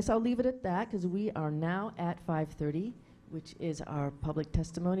I guess I'll leave it at that, because we are now at 5:30, which is our public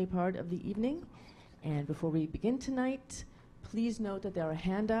testimony part of the evening. And before we begin tonight, please note that there are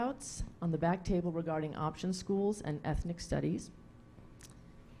handouts on the back table regarding option schools and ethnic studies.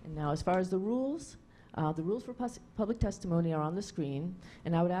 And now, as far as the rules for public testimony are on the screen,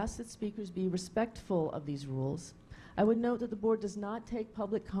 and I would ask that speakers be respectful of these rules. I would note that the board does not take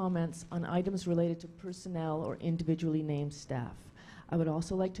public comments on items related to personnel or individually named staff. I would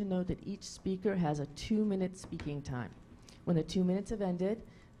also like to note that each speaker has a 2-minute speaking time. When the 2 minutes have ended,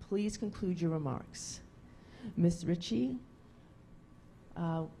 please conclude your remarks. Ms. Ritchie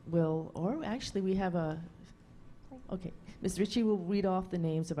Ms. Ritchie will read off the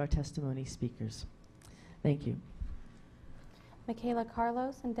names of our testimony speakers. Thank you. Michaela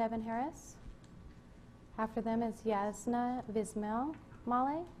Carlos and Devin Harris. After them is Yasna Vismel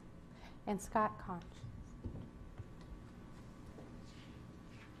Male and Scott Conch.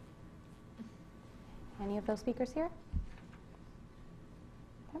 Any of those speakers here?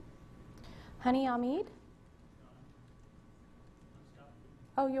 Okay. Honey Ahmed.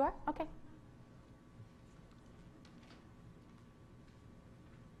 Oh, you are? Okay.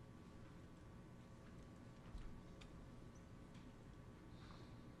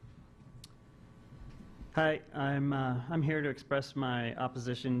 Hi, I'm here to express my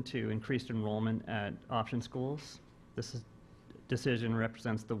opposition to increased enrollment at option schools. This decision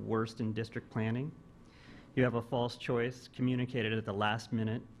represents the worst in district planning. You have a false choice communicated at the last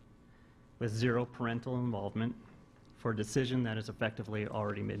minute with zero parental involvement for a decision that has effectively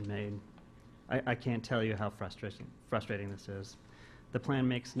already been made. I can't tell you how frustrating this is. The plan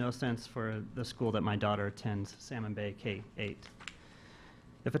makes no sense for the school that my daughter attends, Salmon Bay K-8.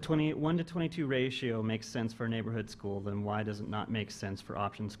 If a 1 to 22 ratio makes sense for a neighborhood school, then why does it not make sense for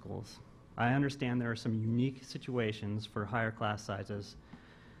option schools? I understand there are some unique situations for higher class sizes,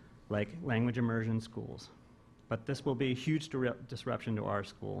 like language immersion schools, but this will be a huge disruption to our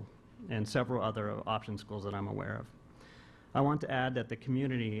school and several other option schools that I'm aware of. I want to add that the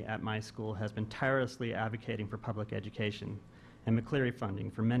community at my school has been tirelessly advocating for public education and McCleary funding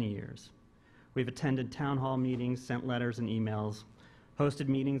for many years. We've attended town hall meetings, sent letters and emails, hosted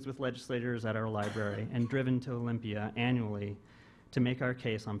meetings with legislators at our library, and driven to Olympia annually to make our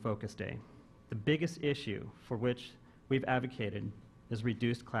case on Focus Day. The biggest issue for which we've advocated is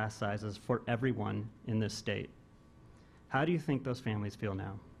reduced class sizes for everyone in this state. How do you think those families feel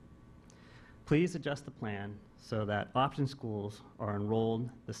now? Please adjust the plan so that option schools are enrolled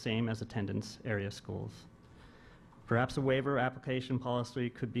the same as attendance area schools. Perhaps a waiver application policy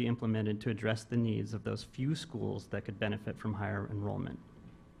could be implemented to address the needs of those few schools that could benefit from higher enrollment.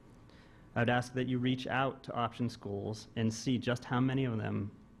 I'd ask that you reach out to option schools and see just how many of them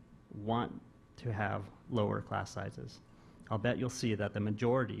want to have lower class sizes. I'll bet you'll see that the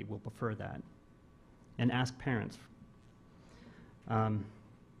majority will prefer that. And ask parents.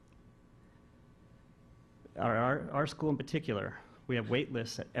 Our school in particular, we have wait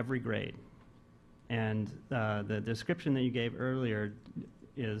lists at every grade. And the description that you gave earlier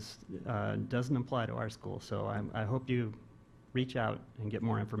doesn't apply to our school. So I hope you reach out and get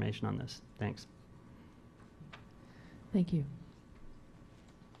more information on this. Thanks. Thank you.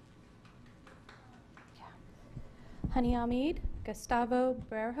 Hani Hamid, Gustavo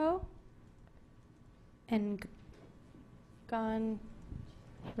Berho, and Gan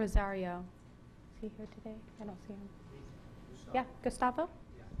Rosario. Is he here today? I don't see him. Yeah, Gustavo?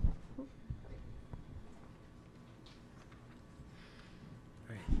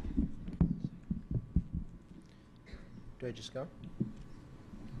 Do I just go?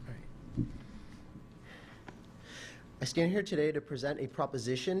 I stand here today to present a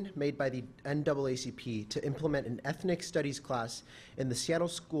proposition made by the NAACP to implement an ethnic studies class in the Seattle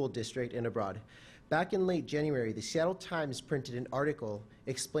School District and abroad. Back in late January, the Seattle Times printed an article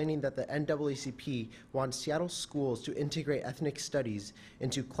explaining that the NAACP wants Seattle schools to integrate ethnic studies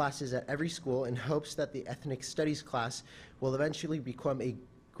into classes at every school in hopes that the ethnic studies class will eventually become a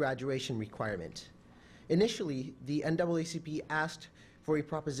graduation requirement. Initially, the NAACP asked for a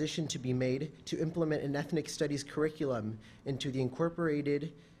proposition to be made to implement an ethnic studies curriculum into the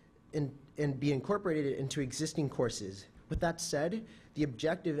and be incorporated into existing courses. With that said, the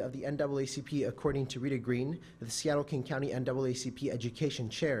objective of the NAACP, according to Rita Green, the Seattle-King County NAACP Education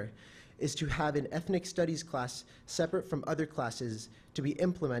Chair, is to have an ethnic studies class separate from other classes to be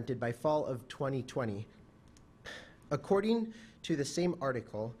implemented by fall of 2020. According to the same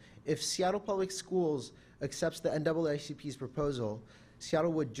article, if Seattle Public Schools accepts the NAACP's proposal,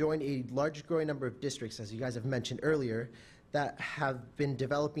 Seattle would join a large growing number of districts, as you guys have mentioned earlier, that have been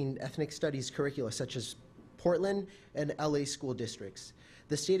developing ethnic studies curricula, such as Portland and LA school districts.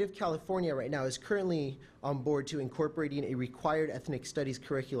 The state of California right now is currently on board to incorporating a required ethnic studies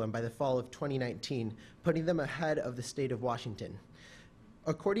curriculum by the fall of 2019, putting them ahead of the state of Washington.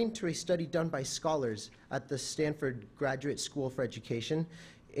 According to a study done by scholars at the Stanford Graduate School for Education,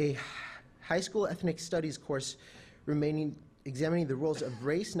 a high school ethnic studies course examining the roles of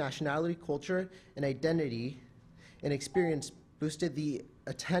race, nationality, culture, and identity and experience boosted the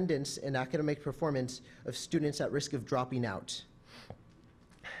attendance and academic performance of students at risk of dropping out.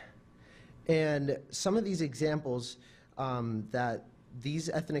 And some of these examples that these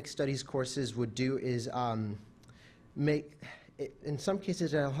ethnic studies courses would do is in some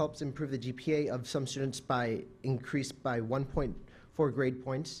cases, it helps improve the GPA of some students by increased by 1.4 grade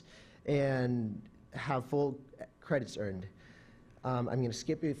points and have full credits earned. I'm going to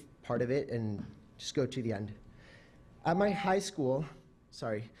skip a part of it and just go to the end. At my high school,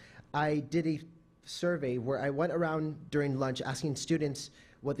 I did a survey where I went around during lunch asking students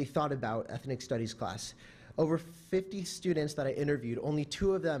what they thought about ethnic studies class. Over 50 students that I interviewed, only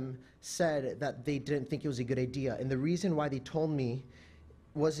 2 of them said that they didn't think it was a good idea. And the reason why they told me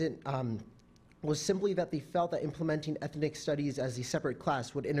was simply that they felt that implementing ethnic studies as a separate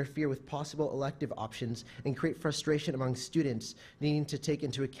class would interfere with possible elective options and create frustration among students, needing to take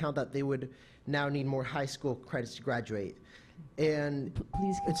into account that they would now need more high school credits to graduate. And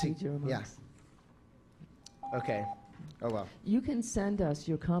Please complete your remarks. Yeah. Okay. Oh, well. You can send us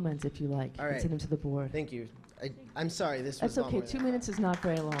your comments if you like. All and right. send them to the board. Thank you. I'm sorry, this was That's a lot okay. more 2 than minutes is not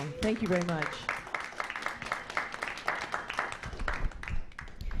very long. Thank you very much.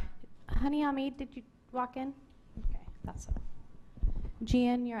 Hani Hamid, did you walk in? Okay, that's so.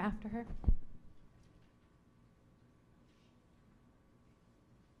 Gian, you're after her.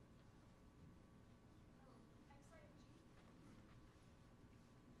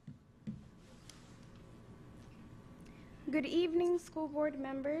 Good evening, school board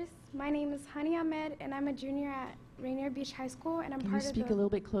members. My name is Hani Ahmed, and I'm a junior at Rainier Beach High School, and I'm Can you part of speak the... a little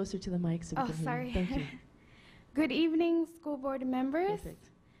bit closer to the mic so we Oh, can hear sorry. you? Thank you. Good evening, school board members.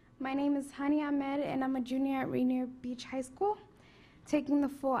 Perfect. My name is Hani Ahmed, and I'm a junior at Rainier Beach High School, taking the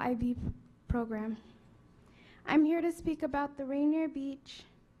full IB program. I'm here to speak about the Rainier Beach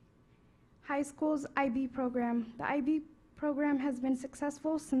High School's IB program. The IB program has been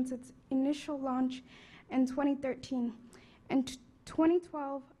successful since its initial launch in 2013. In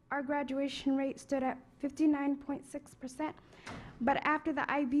 2012, our graduation rate stood at 59.6%, but after the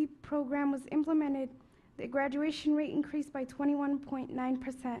IB program was implemented, the graduation rate increased by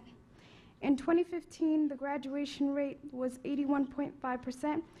 21.9%. In 2015, the graduation rate was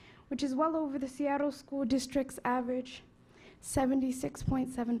 81.5%, which is well over the Seattle School District's average,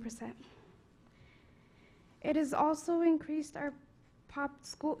 76.7%. It has also increased our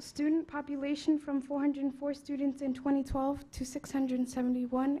student population from 404 students in 2012 to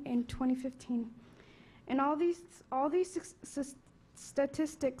 671 in 2015. And all these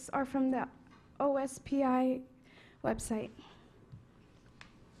statistics are from the OSPI website.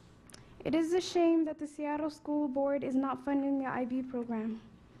 It is a shame that the Seattle School Board is not funding the IB program.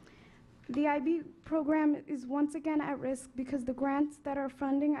 The IB program is once again at risk because the grants that are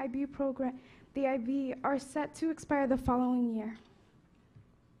funding the IB are set to expire the following year.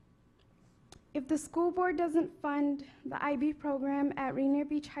 If the school board doesn't fund the IB program at Rainier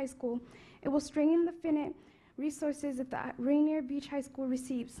Beach High School, it will strain the finite resources that the Rainier Beach High School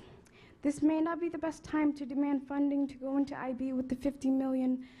receives. This may not be the best time to demand funding to go into IB with the $50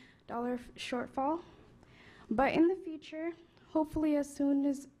 million shortfall, but in the future, hopefully as soon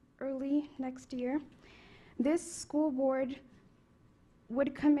as early next year, this school board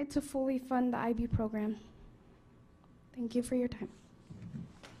would commit to fully fund the IB program. Thank you for your time.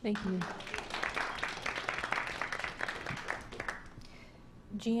 Thank you.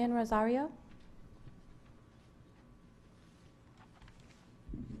 Gian Rosario.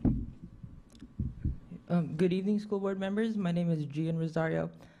 Good evening, school board members. My name is Gian Rosario,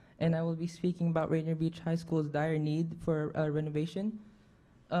 and I will be speaking about Rainier Beach High School's dire need for renovation.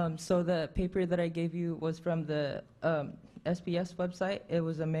 So the paper that I gave you was from the SPS website. It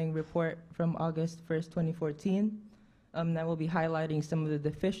was a Meng report from August 1st, 2014. That will be highlighting some of the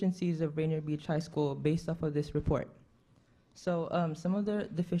deficiencies of Rainier Beach High School based off of this report. So some of the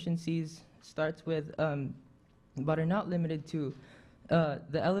deficiencies starts with, but are not limited to,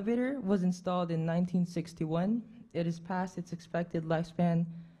 the elevator was installed in 1961. It is past its expected lifespan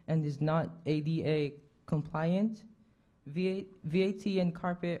and is not ADA compliant. VAT and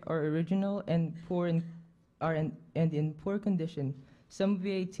carpet are original and in poor condition. Some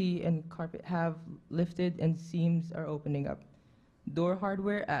VAT and carpet have lifted and seams are opening up. Door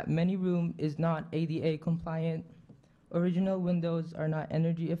hardware at many rooms is not ADA compliant. Original windows are not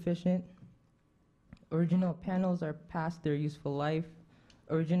energy efficient. Original panels are past their useful life.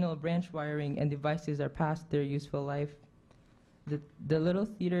 Original branch wiring and devices are past their useful life. The little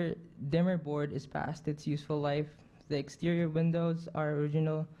theater dimmer board is past its useful life. The exterior windows are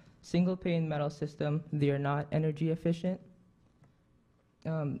original single pane metal system. They are not energy efficient.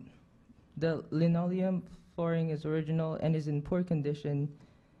 The linoleum flooring is original and is in poor condition.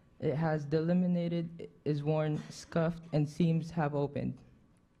 It has delaminated, is worn, scuffed, and seams have opened.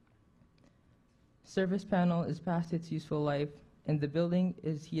 Service panel is past its useful life, and the building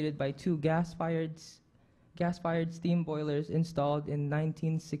is heated by two gas-fired steam boilers installed in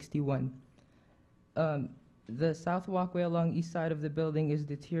 1961. The south walkway along east side of the building is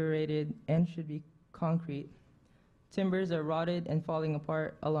deteriorated and should be concrete. Timbers are rotted and falling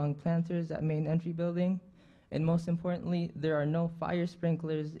apart along planters at main entry building. And most importantly, there are no fire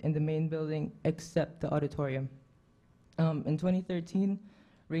sprinklers in the main building except the auditorium. In 2013,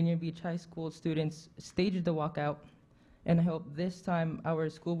 Rainier Beach High School students staged the walkout, and I hope this time our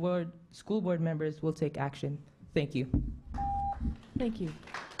school board members will take action. Thank you. Thank you.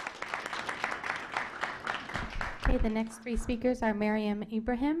 Okay, the next three speakers are Mariam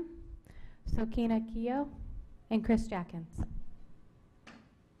Ibrahim, Sokina Keo, and Chris Jackins.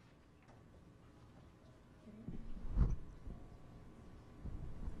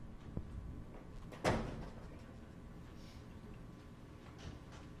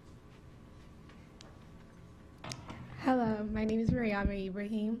 Hello, my name is Mariam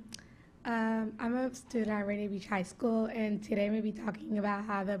Ibrahim. I'm a student at Rainier Beach High School, and today I'm going to be talking about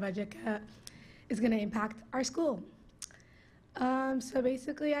how the budget cut is going to impact our school. So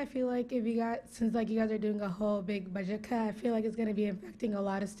basically, I feel like since you guys are doing a whole big budget cut, I feel like it's going to be affecting a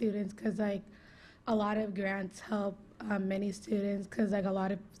lot of students because a lot of grants help many students because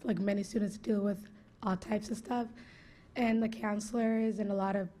many students deal with all types of stuff. and the counselors and a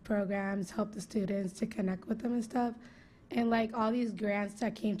lot of programs help the students to connect with them and stuff. And like all these grants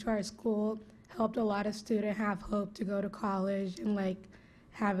that came to our school helped a lot of students have hope to go to college and like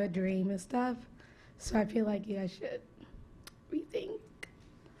have a dream and stuff. So I feel like you guys should rethink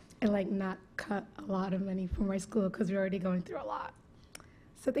and like not cut a lot of money from our school because we're already going through a lot.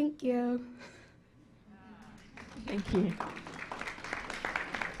 So thank you. Thank you.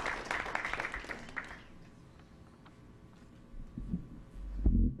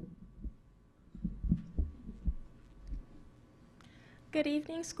 Good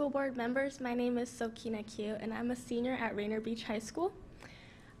evening, school board members. My name is Sokina Q, and I'm a senior at Rainier Beach High School.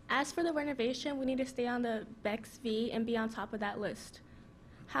 As for the renovation, we need to stay on the BEX V and be on top of that list.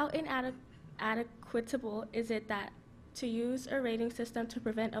 How inadequatable is it that to use a rating system to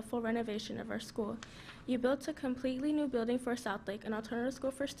prevent a full renovation of our school? You built a completely new building for Southlake, an alternative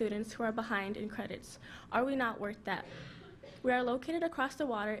school for students who are behind in credits. Are we not worth that? We are located across the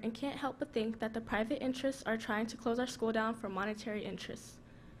water and can't help but think that the private interests are trying to close our school down for monetary interests.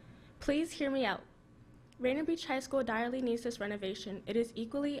 Please hear me out. Rainier Beach High School direly needs this renovation. It is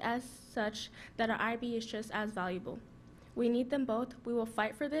equally as such that our IB is just as valuable. We need them both. We will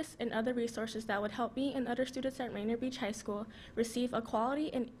fight for this and other resources that would help me and other students at Rainier Beach High School receive a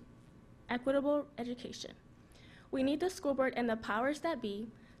quality and equitable education. We need the school board and the powers that be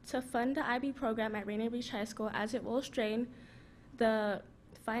to fund the IB program at Rainier Beach High School, as it will strain the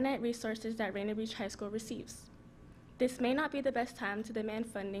finite resources that Rainier Beach High School receives. This may not be the best time to demand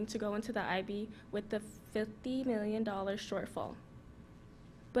funding to go into the IB with the $50 million shortfall.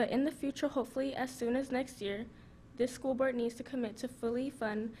 But in the future, hopefully as soon as next year, this school board needs to commit to fully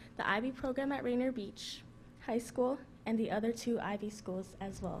fund the IB program at Rainier Beach High School and the other 2 IB schools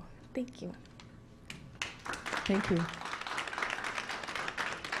as well. Thank you. Thank you.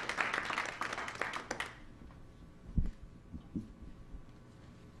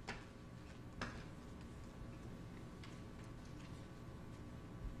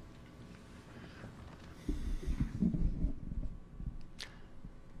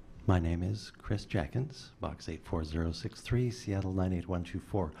 My name is Chris Jackins, Box 84063, Seattle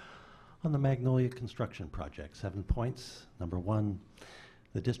 98124. On the Magnolia Construction Project, 7 points. Number 1,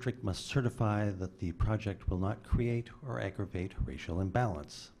 the district must certify that the project will not create or aggravate racial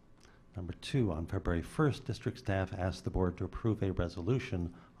imbalance. Number 2, on February 1st, district staff asked the board to approve a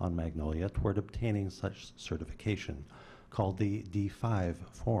resolution on Magnolia toward obtaining such certification, called the D5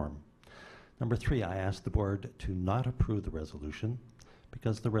 form. Number 3, I asked the board to not approve the resolution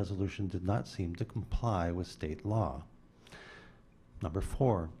because the resolution did not seem to comply with state law. Number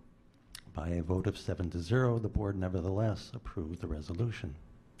 4, by a vote of 7-0, the board nevertheless approved the resolution.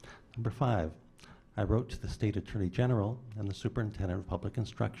 Number 5, I wrote to the State Attorney General and the Superintendent of Public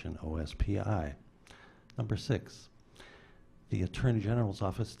Instruction, OSPI. Number 6, the Attorney General's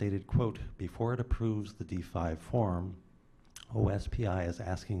office stated, quote, before it approves the D5 form, OSPI is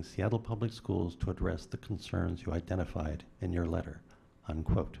asking Seattle Public Schools to address the concerns you identified in your letter,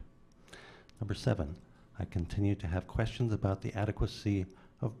 unquote. Number 7, I continue to have questions about the adequacy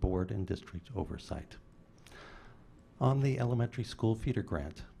of board and district oversight. On the elementary school feeder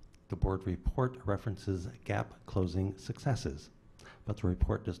grant, the board report references gap closing successes, but the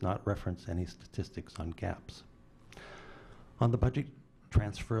report does not reference any statistics on gaps. On the budget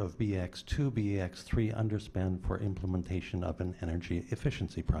transfer of BEX2, BEX3 underspend for implementation of an energy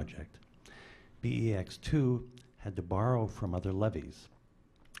efficiency project. BEX2 had to borrow from other levies.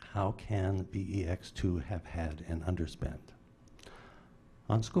 How can BEX2 have had an underspend?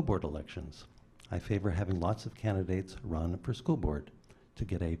 On school board elections, I favor having lots of candidates run for school board to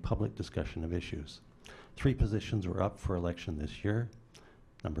get a public discussion of issues. 3 positions were up for election this year,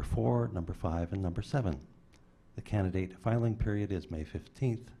 number 4, number 5, and number 7. The candidate filing period is May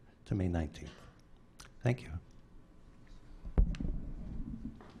 15th to May 19th. Thank you.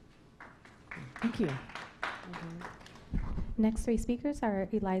 Thank you. Next 3 speakers are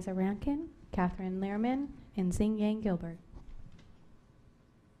Eliza Rankin, Catherine Lehrman, and Zing Yang Gilbert.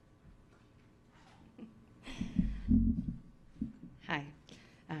 Hi.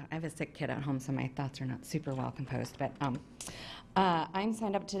 I have a sick kid at home, so my thoughts are not super well composed. But I'm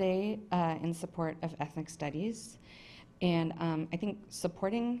signed up today in support of ethnic studies. And I think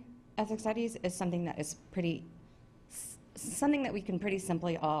supporting ethnic studies is something that is something that we can pretty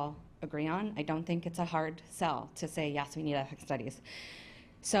simply all agree on. I don't think it's a hard sell to say, yes, we need ethnic studies.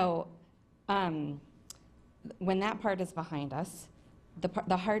 So when that part is behind us,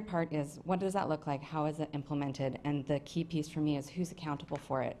 the hard part is, what does that look like? How is it implemented? And the key piece for me is who's accountable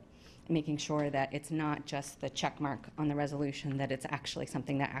for it, making sure that it's not just the check mark on the resolution, that it's actually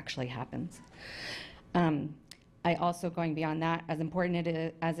something that actually happens. I also, going beyond that, as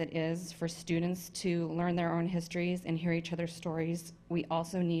important as it is for students to learn their own histories and hear each other's stories, we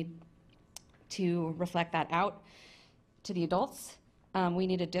also need to reflect that out to the adults. We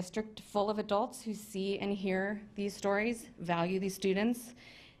need a district full of adults who see and hear these stories, value these students,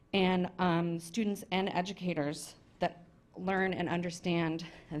 and students and educators that learn and understand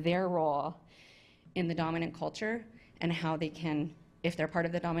their role in the dominant culture and how they can, if they're part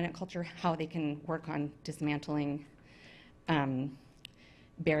of the dominant culture, how they can work on dismantling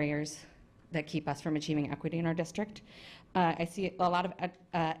barriers that keep us from achieving equity in our district. I see a lot of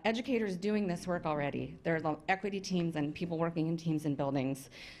educators doing this work already. There are equity teams and people working in teams in buildings.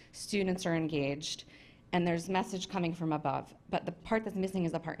 Students are engaged, and there's message coming from above. But the part that's missing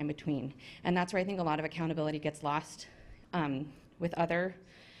is the part in between. And that's where I think a lot of accountability gets lost with other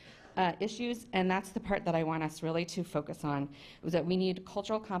issues, and that's the part that I want us really to focus on, is that we need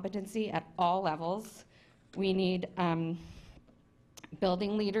cultural competency at all levels. We need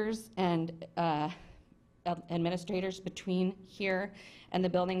building leaders and administrators between here and the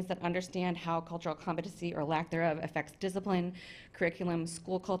buildings that understand how cultural competency or lack thereof affects discipline, curriculum,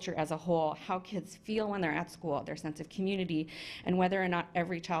 school culture as a whole, how kids feel when they're at school, their sense of community, and whether or not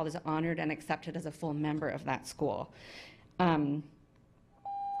every child is honored and accepted as a full member of that school.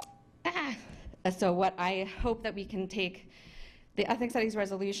 So what I hope that we can take the Ethnic Studies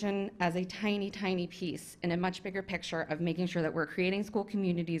resolution as a tiny, tiny piece in a much bigger picture of making sure that we're creating school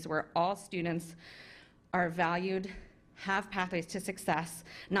communities where all students are valued, have pathways to success,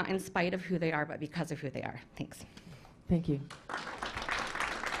 not in spite of who they are, but because of who they are. Thanks. Thank you.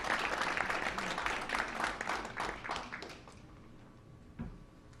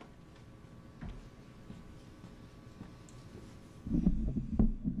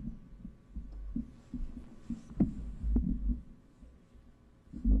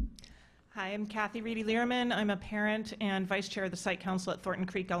 Hi, I'm Kathy Reedy-Learman. I'm a parent and vice chair of the site council at Thornton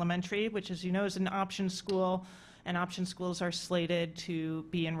Creek Elementary, which, as you know, is an option school, and option schools are slated to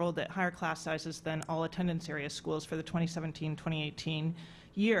be enrolled at higher class sizes than all attendance area schools for the 2017-2018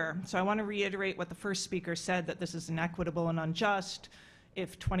 year. So I want to reiterate what the first speaker said, that this is inequitable and unjust.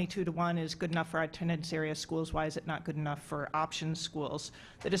 If 22-to-1 is good enough for attendance area schools, why is it not good enough for option schools?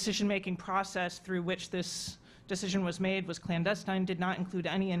 The decision-making process through which this decision was made was clandestine, did not include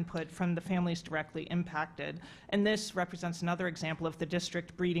any input from the families directly impacted. And this represents another example of the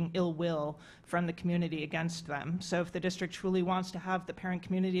district breeding ill will from the community against them. So if the district truly wants to have the parent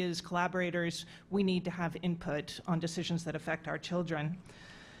community as collaborators, we need to have input on decisions that affect our children.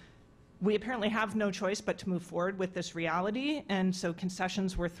 We apparently have no choice but to move forward with this reality, and so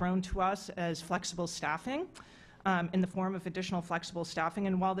concessions were thrown to us as flexible staffing. In the form of additional flexible staffing,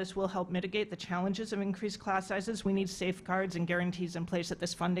 and while this will help mitigate the challenges of increased class sizes, we need safeguards and guarantees in place that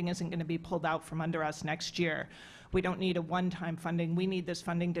this funding isn't going to be pulled out from under us next year. We don't need a one-time funding. We need this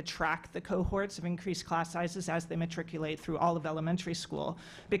funding to track the cohorts of increased class sizes as they matriculate through all of elementary school,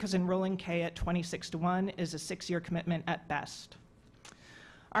 because enrolling K at 26-to-1 is a 6-year commitment at best.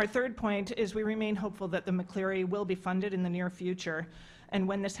 Our third point is we remain hopeful that the McCleary will be funded in the near future. And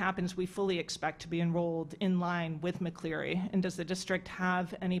when this happens, we fully expect to be enrolled in line with McCleary. And does the district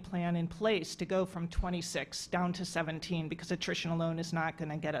have any plan in place to go from 26 down to 17? Because attrition alone is not going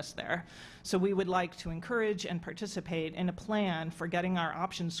to get us there. So we would like to encourage and participate in a plan for getting our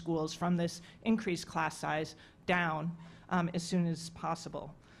option schools from this increased class size down as soon as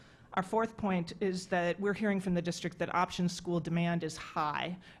possible. Our fourth point is that we're hearing from the district that option school demand is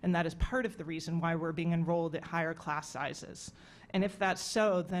high, and that is part of the reason why we're being enrolled at higher class sizes. And if that's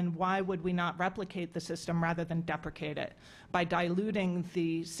so, then why would we not replicate the system rather than deprecate it? By diluting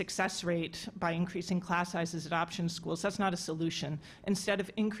the success rate by increasing class sizes at option schools, that's not a solution. Instead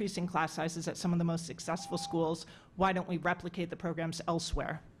of increasing class sizes at some of the most successful schools, why don't we replicate the programs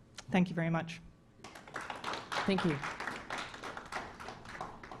elsewhere? Thank you very much. Thank you.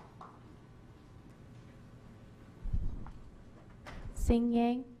 Xing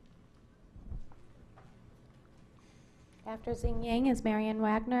Yang. After Xing Yang is Marian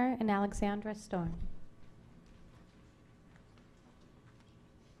Wagner and Alexandra Storm.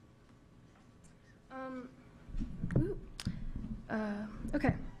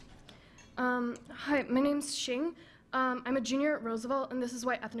 Okay. Hi, my name's Xing. I'm a junior at Roosevelt, and this is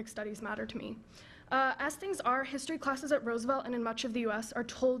why ethnic studies matter to me. As things are, history classes at Roosevelt and in much of the US are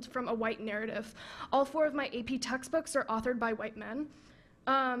told from a white narrative. All 4 of my AP textbooks are authored by white men.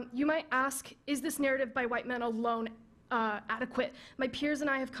 You might ask, is this narrative by white men alone adequate? My peers and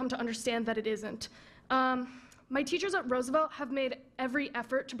I have come to understand that it isn't. My teachers at Roosevelt have made every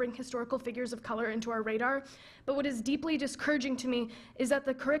effort to bring historical figures of color into our radar, but what is deeply discouraging to me is that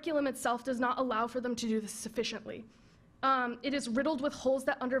the curriculum itself does not allow for them to do this sufficiently. It is riddled with holes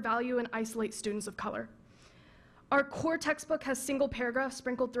that undervalue and isolate students of color. Our core textbook has single paragraphs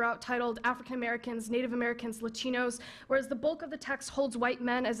sprinkled throughout titled African Americans, Native Americans, Latinos, whereas the bulk of the text holds white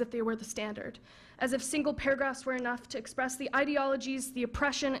men as if they were the standard, as if single paragraphs were enough to express the ideologies, the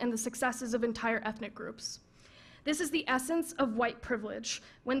oppression, and the successes of entire ethnic groups. This is the essence of white privilege,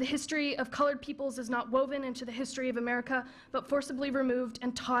 when the history of colored peoples is not woven into the history of America, but forcibly removed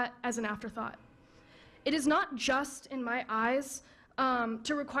and taught as an afterthought. It is not just, in my eyes,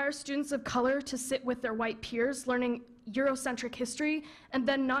 to require students of color to sit with their white peers learning Eurocentric history and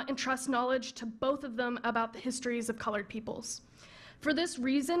then not entrust knowledge to both of them about the histories of colored peoples. For this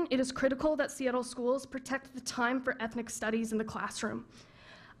reason, it is critical that Seattle schools protect the time for ethnic studies in the classroom.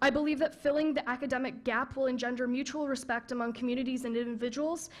 I believe that filling the academic gap will engender mutual respect among communities and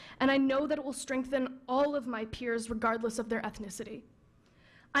individuals, and I know that it will strengthen all of my peers regardless of their ethnicity.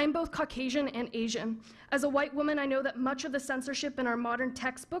 I am both Caucasian and Asian. As a white woman, I know that much of the censorship in our modern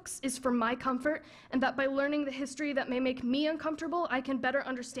textbooks is for my comfort, and that by learning the history that may make me uncomfortable, I can better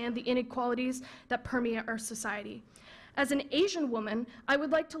understand the inequalities that permeate our society. As an Asian woman, I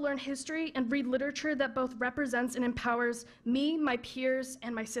would like to learn history and read literature that both represents and empowers me, my peers,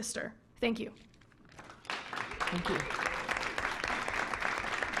 and my sister. Thank you. Thank you.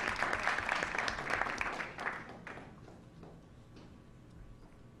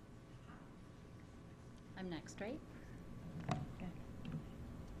 I'm next, right? Okay.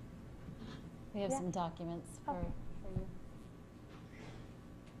 We have some documents for you.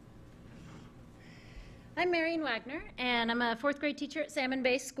 I'm Marion Wagner, and I'm a fourth grade teacher at Salmon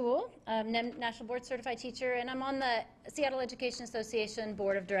Bay School, National Board Certified Teacher, and I'm on the Seattle Education Association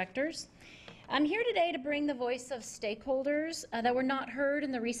Board of Directors. I'm here today to bring the voice of stakeholders that were not heard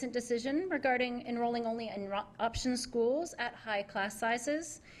in the recent decision regarding enrolling only in option schools at high class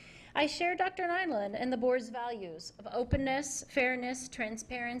sizes. I share Dr. Nyland and the board's values of openness, fairness,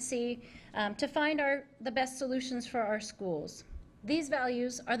 transparency, to find the best solutions for our schools. These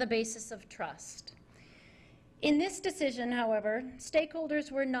values are the basis of trust. In this decision, however,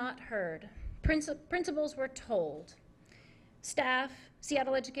 stakeholders were not heard. Principals were told. Staff,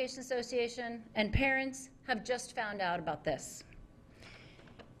 Seattle Education Association, and parents have just found out about this.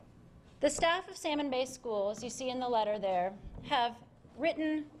 The staff of Salmon Bay School, as you see in the letter there, have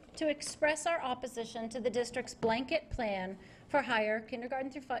written to express our opposition to the district's blanket plan for higher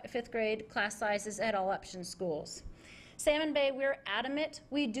kindergarten through fifth grade class sizes at all option schools. Salmon Bay, we're adamant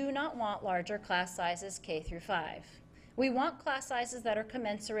we do not want larger class sizes K through 5. We want class sizes that are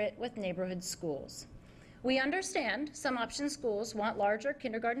commensurate with neighborhood schools. We understand some option schools want larger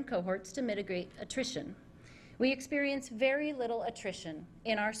kindergarten cohorts to mitigate attrition. We experience very little attrition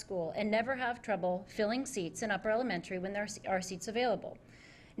in our school and never have trouble filling seats in upper elementary when there are seats available.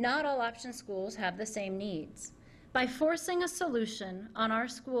 Not all option schools have the same needs. By forcing a solution on our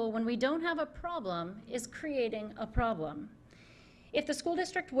school when we don't have a problem is creating a problem. If the school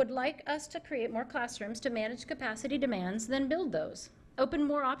district would like us to create more classrooms to manage capacity demands, then build those. Open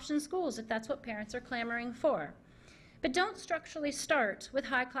more option schools if that's what parents are clamoring for. But don't structurally start with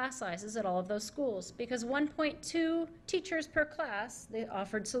high class sizes at all of those schools, because 1.2 teachers per class, the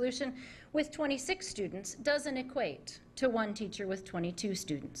offered solution, with 26 students doesn't equate to 1 teacher with 22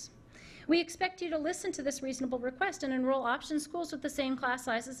 students. We expect you to listen to this reasonable request and enroll option schools with the same class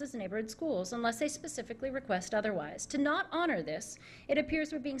sizes as neighborhood schools, unless they specifically request otherwise. To not honor this, it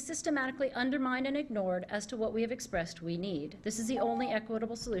appears we're being systematically undermined and ignored as to what we have expressed we need. This is the only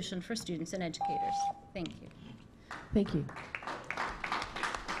equitable solution for students and educators. Thank you. Thank you.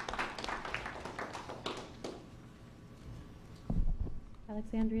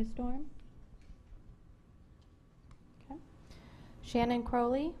 Alexandria Storm. Okay. Shannon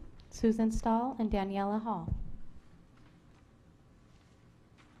Crowley, Susan Stahl, and Daniela Hall.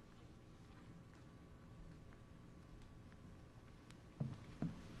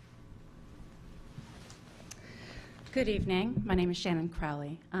 Good evening. My name is Shannon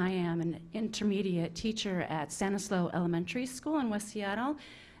Crowley. I am an intermediate teacher at Stanislaus Elementary School in West Seattle.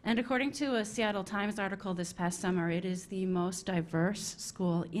 And according to a Seattle Times article this past summer, it is the most diverse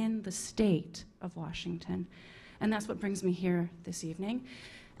school in the state of Washington. And that's what brings me here this evening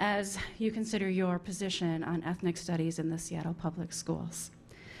as you consider your position on ethnic studies in the Seattle Public Schools.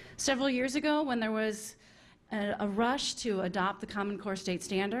 Several years ago, when there was a rush to adopt the Common Core state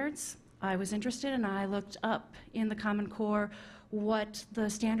standards, I was interested and I looked up in the Common Core what the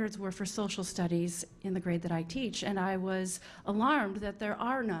standards were for social studies in the grade that I teach, and I was alarmed that there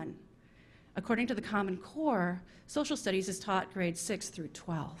are none. According to the Common Core, social studies is taught grades 6 through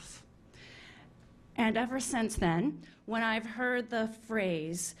 12. And ever since then, when I've heard the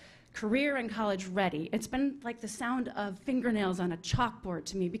phrase career and college ready, it's been like the sound of fingernails on a chalkboard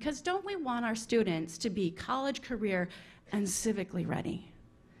to me, because don't we want our students to be college, career, and civically ready?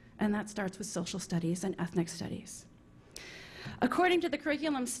 And that starts with social studies and ethnic studies. According to the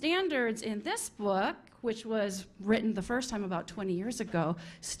curriculum standards in this book, which was written the first time about 20 years ago,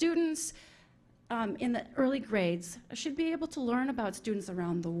 students in the early grades should be able to learn about students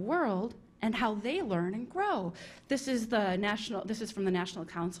around the world and how they learn and grow. This is from the National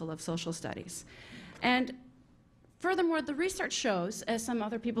Council of Social Studies. And furthermore, the research shows, as some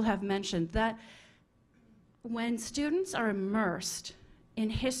other people have mentioned, that when students are immersed in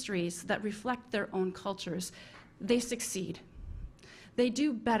histories that reflect their own cultures, they succeed. They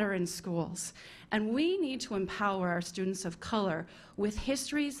do better in schools. And we need to empower our students of color with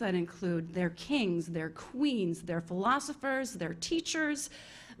histories that include their kings, their queens, their philosophers, their teachers,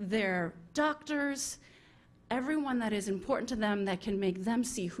 their doctors, everyone that is important to them that can make them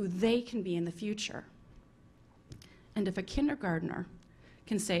see who they can be in the future. And if a kindergartner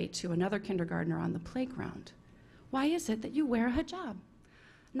can say to another kindergartner on the playground, "Why is it that you wear a hijab?"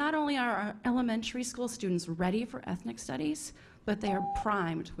 Not only are our elementary school students ready for ethnic studies, but they are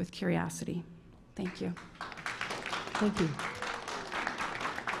primed with curiosity. Thank you. Thank you.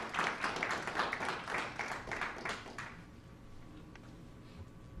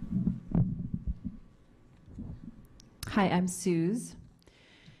 Hi, I'm Suze,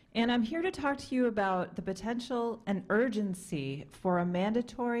 and I'm here to talk to you about the potential and urgency for a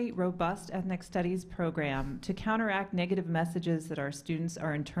mandatory, robust ethnic studies program to counteract negative messages that our students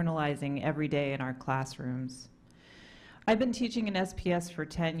are internalizing every day in our classrooms. I've been teaching in SPS for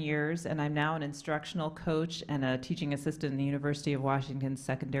 10 years, and I'm now an instructional coach and a teaching assistant in the University of Washington's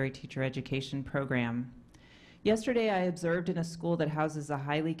Secondary Teacher Education program. Yesterday, I observed in a school that houses a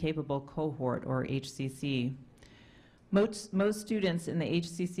highly capable cohort, or HCC. Most students in the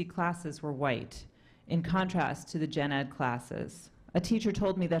HCC classes were white, in contrast to the Gen Ed classes. A teacher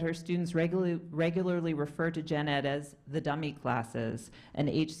told me that her students regularly refer to Gen Ed as the dummy classes and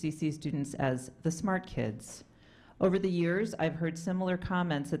HCC students as the smart kids. Over the years, I've heard similar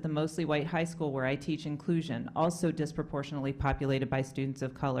comments at the mostly white high school where I teach inclusion, also disproportionately populated by students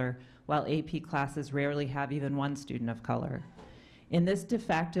of color, while AP classes rarely have even one student of color. In this de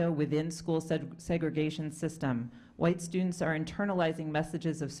facto within-school segregation system, white students are internalizing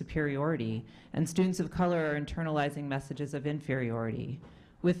messages of superiority, and students of color are internalizing messages of inferiority.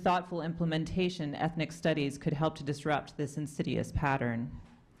 With thoughtful implementation, ethnic studies could help to disrupt this insidious pattern.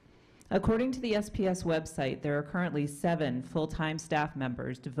 According to the SPS website, there are currently 7 full-time staff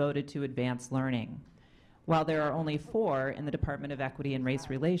members devoted to advanced learning, while there are only 4 in the Department of Equity and Race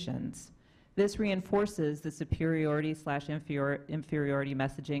Relations. This reinforces the superiority-slash-inferiority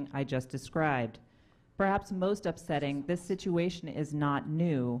messaging I just described. Perhaps most upsetting, this situation is not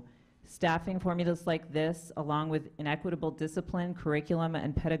new. Staffing formulas like this, along with inequitable discipline, curriculum,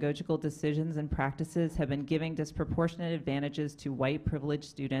 and pedagogical decisions and practices, have been giving disproportionate advantages to white privileged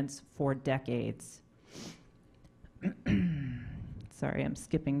students for decades. Sorry, I'm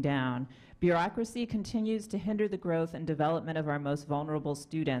skipping down. Bureaucracy continues to hinder the growth and development of our most vulnerable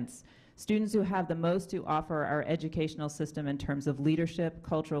students. Students who have the most to offer our educational system in terms of leadership,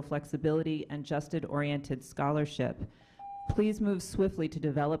 cultural flexibility, and justice-oriented scholarship. Please move swiftly to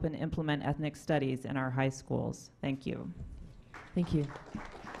develop and implement ethnic studies in our high schools. Thank you. Thank you.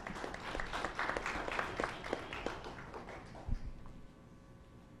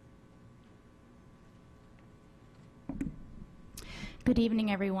 Good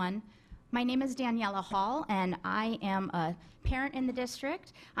evening, everyone. My name is Daniela Hall, and I am a parent in the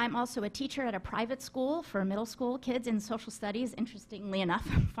district. I'm also a teacher at a private school for middle school kids in social studies. Interestingly enough,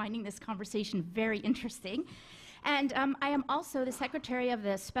 I'm finding this conversation very interesting. And I am also the secretary of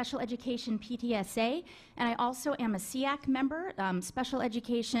the Special Education PTSA, and I also am a SEAC member, Special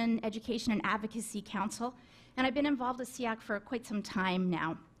Education and Advocacy Council, and I've been involved with SEAC for quite some time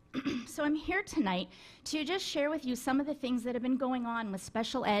now. So I'm here tonight to just share with you some of the things that have been going on with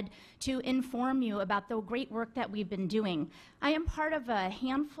special ed to inform you about the great work that we've been doing. I am part of a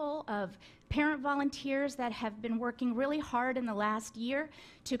handful of parent volunteers that have been working really hard in the last year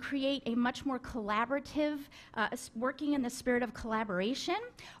to create a much more collaborative, working in the spirit of collaboration.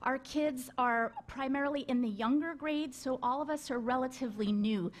 Our kids are primarily in the younger grades, so all of us are relatively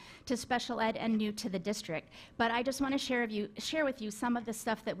new to special ed and new to the district. But I just want to share with you some of the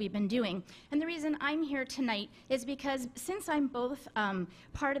stuff that we've been doing. And the reason I'm here tonight is because since I'm both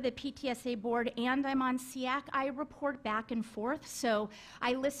part of the PTSA board and I'm on SEAC, I report back and forth. So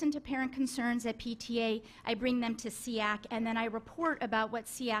I listen to parent concerns concerns at PTA, I bring them to SEAC, and then I report about what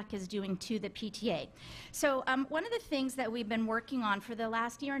SEAC is doing to the PTA. So one of the things that we've been working on for the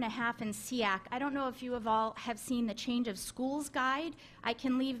last year and a half in SEAC, I don't know if you have seen the Change of Schools guide. I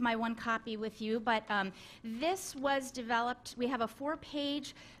can leave my one copy with you, but this was developed. We have a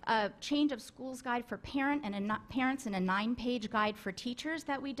 4-page Change of Schools guide for parents and a 9-page guide for teachers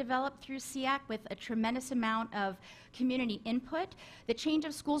that we developed through SEAC with a tremendous amount of community input. The Change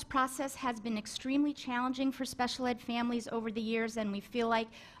of Schools process has been extremely challenging for special ed families over the years, and we feel like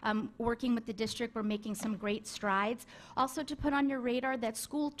working with the district, we're making some great strides. Also, to put on your radar that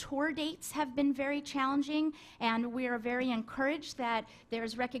school tour dates have been very challenging, and we are very encouraged that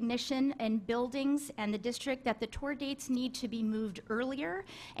there's recognition in buildings and the district that the tour dates need to be moved earlier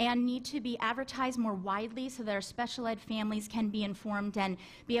and need to be advertised more widely so that our special ed families can be informed and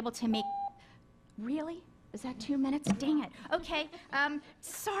be able to make... Really? Is that 2 minutes? Dang it. Okay.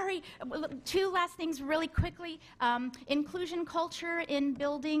 Sorry. 2 last things really quickly. Inclusion culture in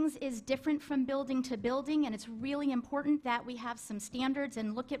buildings is different from building to building, and it's really important that we have some standards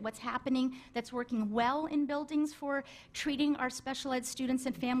and look at what's happening that's working well in buildings for treating our special ed students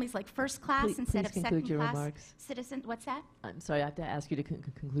and families like first class instead of second class citizen. What's that? I'm sorry, I have to ask you to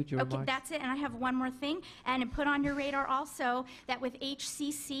conclude your remarks. Okay, that's it. And I have one more thing. And put on your radar also that with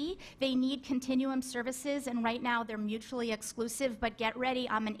HCC, they need continuum services, and right now they're mutually exclusive, but get ready.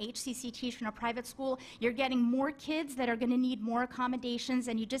 I'm an HCC teacher in a private school. You're getting more kids that are going to need more accommodations,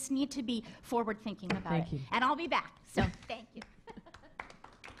 and you just need to be forward-thinking about Thank it. you. And I'll be back, so thank you.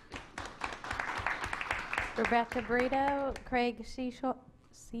 Rebecca Brito, Craig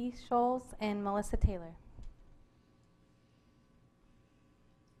Seasholes, and Melissa Taylor.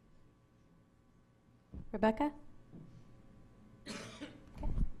 Rebecca? Okay.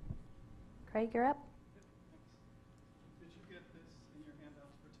 Craig, you're up.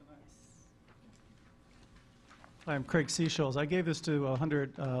 I'm Craig Seasholes. I gave this to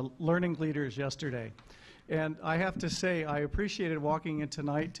 100 learning leaders yesterday. And I have to say, I appreciated walking in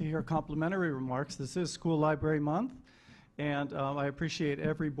tonight to hear complimentary remarks. This is School Library Month, and I appreciate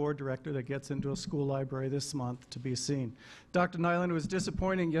every board director that gets into a school library this month to be seen. Dr. Nyland, it was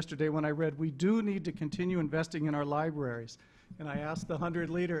disappointing yesterday when I read, we do need to continue investing in our libraries. And I asked the 100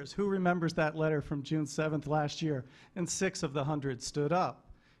 leaders, who remembers that letter from June 7th last year? And 6 of the 100 stood up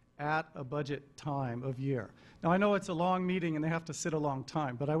at a budget time of year. Now, I know it's a long meeting and they have to sit a long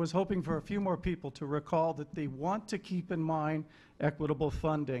time, but I was hoping for a few more people to recall that they want to keep in mind equitable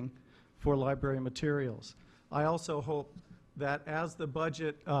funding for library materials. I also hope that as the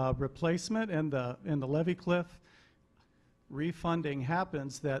budget replacement and the levy cliff refunding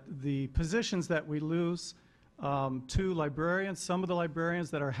happens, that the positions that we lose to librarians, some of the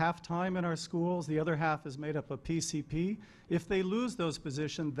librarians that are half-time in our schools, the other half is made up of PCP. If they lose those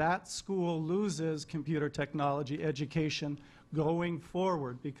positions, that school loses computer technology education going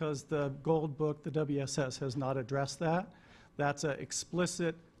forward because the Gold Book, the WSS, has not addressed that. That's an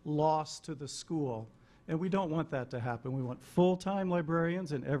explicit loss to the school. And we don't want that to happen. We want full-time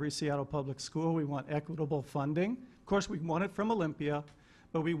librarians in every Seattle public school. We want equitable funding. Of course, we want it from Olympia,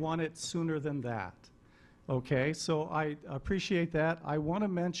 but we want it sooner than that. Okay, so I appreciate that. I want to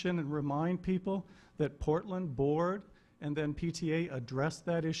mention and remind people that Portland Board and then PTA addressed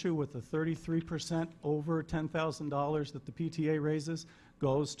that issue with the 33% over $10,000 that the PTA raises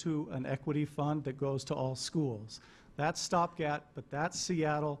goes to an equity fund that goes to all schools. That's stopgap, but that's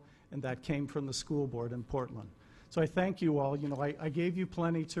Seattle, and that came from the school board in Portland. So I thank you all. You know, I gave you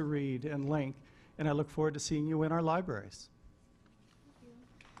plenty to read and link, and I look forward to seeing you in our libraries.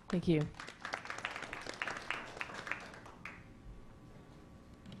 Thank you.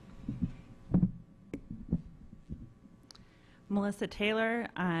 Melissa Taylor,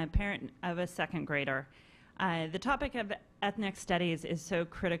 parent of a second grader. The topic of ethnic studies is so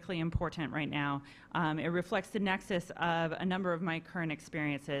critically important right now. It reflects the nexus of a number of my current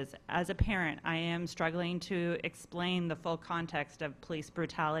experiences. As a parent, I am struggling to explain the full context of police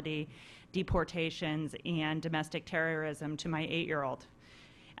brutality, deportations, and domestic terrorism to my 8-year-old.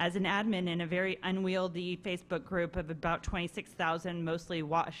 As an admin in a very unwieldy Facebook group of about 26,000 mostly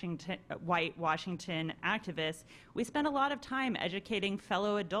white Washington activists, we spent a lot of time educating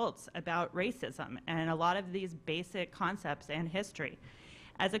fellow adults about racism and a lot of these basic concepts and history.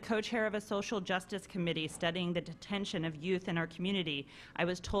 As a co-chair of a social justice committee studying the detention of youth in our community, I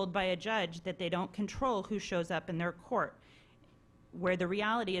was told by a judge that they don't control who shows up in their court, where the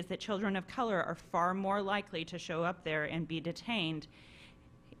reality is that children of color are far more likely to show up there and be detained,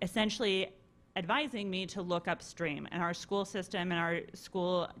 essentially advising me to look upstream. And our school system and our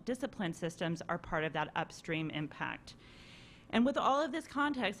school discipline systems are part of that upstream impact. And with all of this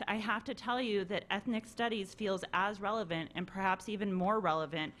context, I have to tell you that ethnic studies feels as relevant and perhaps even more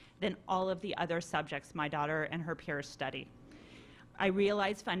relevant than all of the other subjects my daughter and her peers study. I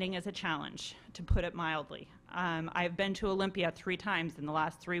realize funding is a challenge, to put it mildly. I've been to Olympia 3 times in the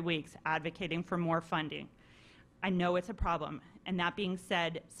last 3 weeks advocating for more funding. I know it's a problem, and that being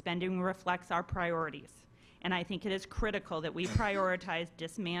said, spending reflects our priorities. And I think it is critical that we prioritize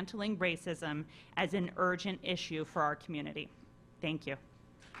dismantling racism as an urgent issue for our community. Thank you.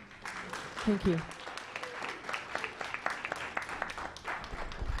 Thank you.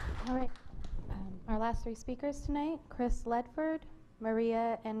 All right. Our last 3 speakers tonight, Chris Ledford,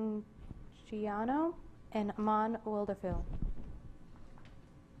 Maria Giano, and Amon Wilderfield.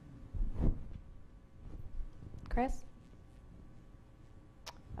 Chris?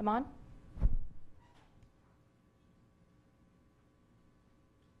 Amon?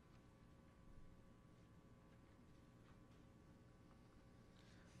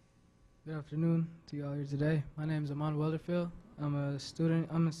 Good afternoon to you all here today. My name is Amon Wilderfield. I'm a student.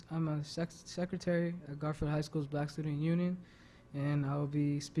 I'm a secretary at Garfield High School's Black Student Union, and I will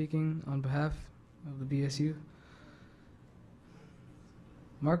be speaking on behalf of the BSU.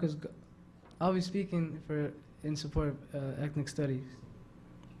 I'll be speaking in support of ethnic studies.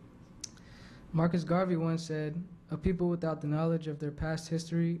 Marcus Garvey once said, "A people without the knowledge of their past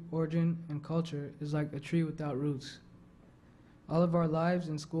history, origin, and culture is like a tree without roots." All of our lives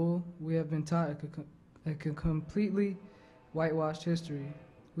in school, we have been taught a completely whitewashed history.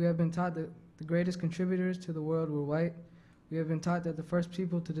 We have been taught that the greatest contributors to the world were white. We have been taught that the first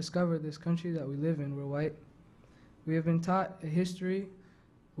people to discover this country that we live in were white. We have been taught a history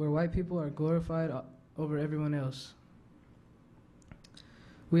where white people are glorified over everyone else.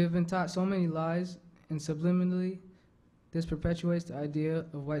 We have been taught so many lies, and subliminally, this perpetuates the idea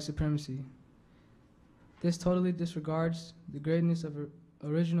of white supremacy. This totally disregards the greatness of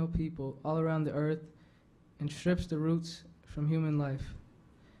original people all around the earth and strips the roots from human life.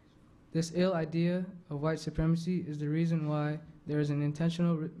 This ill idea of white supremacy is the reason why there is an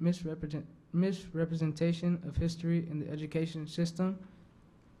intentional misrepresentation of history in the education system.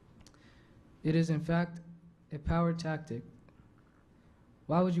 It is, in fact, a power tactic.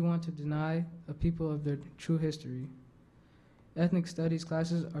 Why would you want to deny a people of their true history? Ethnic studies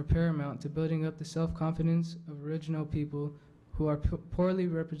classes are paramount to building up the self-confidence of original people who are poorly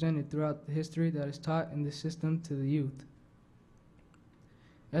represented throughout the history that is taught in the system to the youth.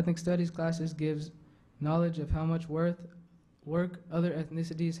 Ethnic studies classes gives knowledge of how much work other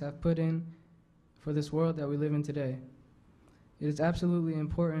ethnicities have put in for this world that we live in today. It is absolutely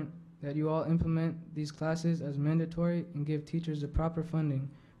important that you all implement these classes as mandatory and give teachers the proper funding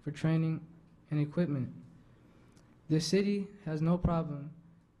for training and equipment. This city has no problem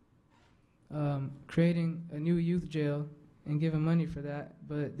creating a new youth jail and giving money for that,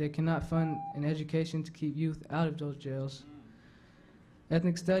 but they cannot fund an education to keep youth out of those jails.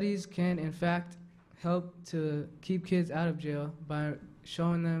 Ethnic studies can, in fact, help to keep kids out of jail by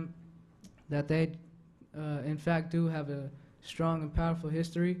showing them that they, in fact, do have a strong and powerful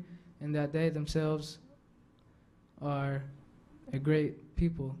history and that they themselves are a great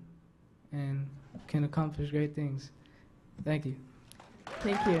people and can accomplish great things. Thank you.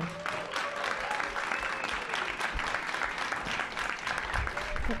 Thank you.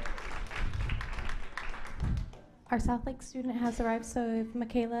 Our South Lake student has arrived, so if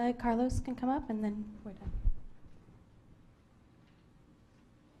Michaela Carlos can come up, and then we're done.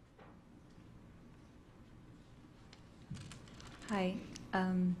 Hi.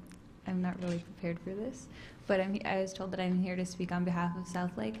 I'm not really prepared for this, but I was told that I'm here to speak on behalf of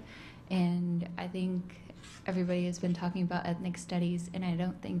South Lake, and I think everybody has been talking about ethnic studies, and I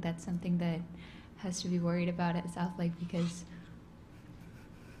don't think that's something that has to be worried about at South Lake because,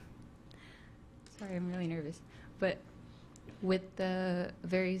 sorry, I'm really nervous, but with the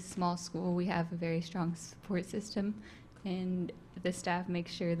very small school, we have a very strong support system, and the staff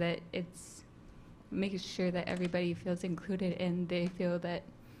makes sure that everybody feels included, and they feel that,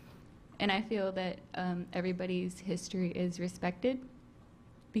 and I feel that everybody's history is respected,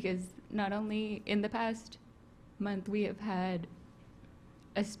 because not only in the past month we have had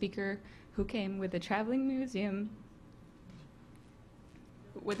a speaker who came with a traveling museum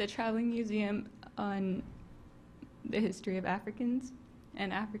on the history of Africans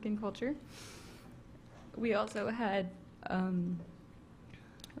and African culture. We also had oh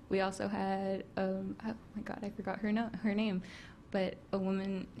my God, I forgot her name, but a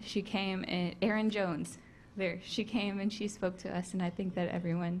woman, she came, Erin Jones, she came and she spoke to us, and I think that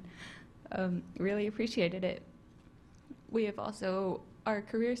everyone really appreciated it. We have also, our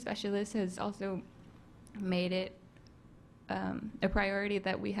career specialist has also made it a priority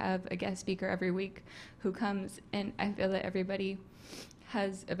that we have a guest speaker every week who comes, and I feel that everybody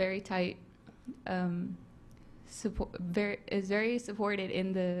has a very tight is very supported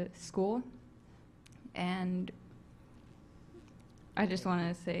in the school. And I just want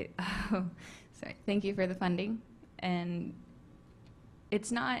to say, thank you for the funding. And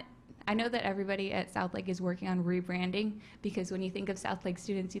it's not, I know that everybody at Southlake is working on rebranding, because when you think of Southlake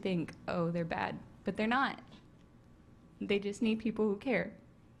students, you think, oh, they're bad. But they're not. They just need people who care.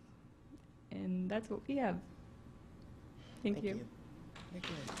 And that's what we have. Thank you.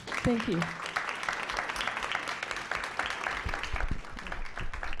 Thank you.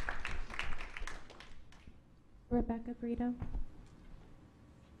 Rebecca Brito.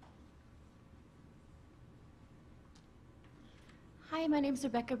 Hi, my name is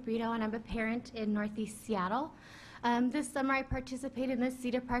Rebecca Brito, and I'm a parent in Northeast Seattle. This summer, I participated in the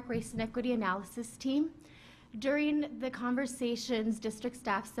Cedar Park Race and Equity Analysis team. During the conversations, district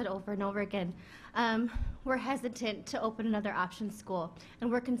staff said over and over again, we're hesitant to open another option school, and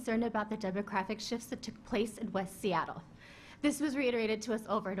we're concerned about the demographic shifts that took place in West Seattle. This was reiterated to us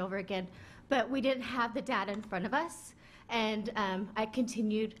over and over again, but we didn't have the data in front of us, and I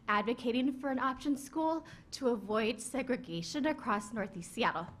continued advocating for an option school to avoid segregation across Northeast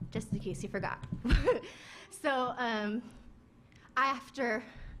Seattle, just in case you forgot. So after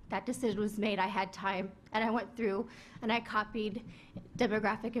that decision was made, I had time, and I went through and I copied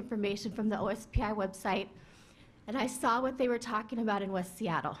demographic information from the OSPI website, and I saw what they were talking about in West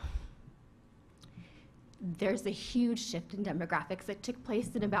Seattle. There's a huge shift in demographics that took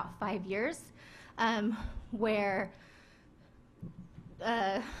place in about 5 years, where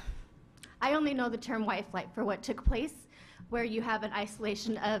I only know the term white flight for what took place, where you have an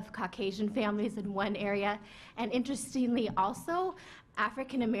isolation of Caucasian families in one area, and interestingly also,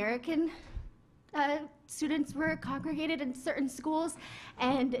 African American students were congregated in certain schools,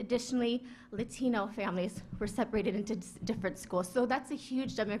 and additionally, Latino families were separated into different schools. So that's a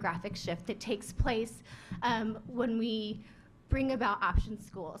huge demographic shift that takes place when we bring about option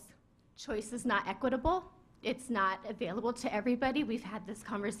schools. Choice is not equitable. It's not available to everybody. We've had this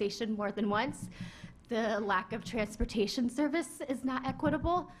conversation more than once. The lack of transportation service is not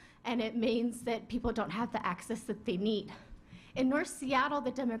equitable, and it means that people don't have the access that they need. In North Seattle,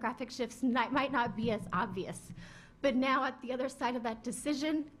 the demographic shifts might not be as obvious, but now at the other side of that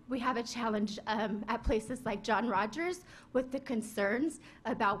decision, we have a challenge at places like John Rogers with the concerns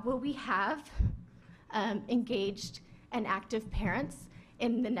about will we have engaged and active parents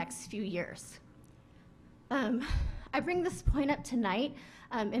in the next few years. I bring this point up tonight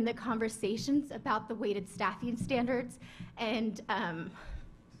in the conversations about the weighted staffing standards and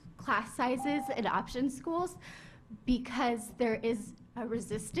class sizes in option schools, because there is a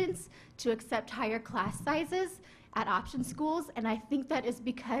resistance to accept higher class sizes at option schools, and I think that is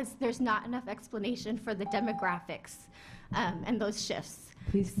because there's not enough explanation for the demographics and those shifts.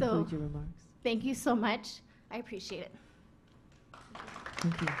 Please conclude your remarks. Thank you so much. I appreciate it.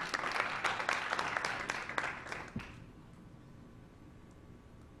 Thank you.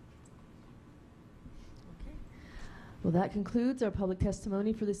 Well, that concludes our public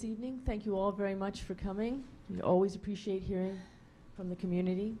testimony for this evening. Thank you all very much for coming. We always appreciate hearing from the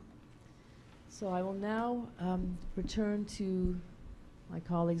community. So I will now return to my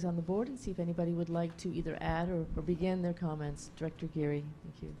colleagues on the board and see if anybody would like to either add or begin their comments. Director Geary,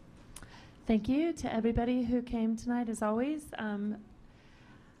 thank you. Thank you to everybody who came tonight, as always.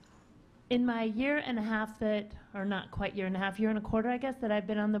 In my year and a half that, or not quite year and a half, year and a quarter, I guess, that I've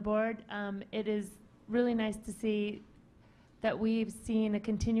been on the board, it is really nice to see that we've seen a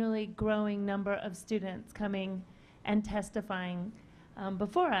continually growing number of students coming and testifying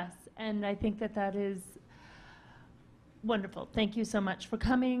before us. And I think that that is wonderful. Thank you so much for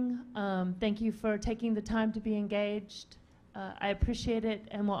coming. Thank you for taking the time to be engaged. I appreciate it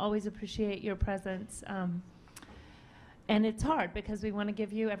and will always appreciate your presence. And it's hard because we want to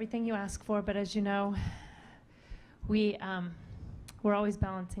give you everything you ask for, but as you know, we're always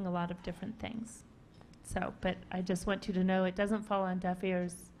balancing a lot of different things. So, but I just want you to know it doesn't fall on deaf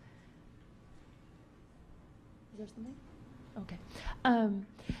ears. Is there something? Okay.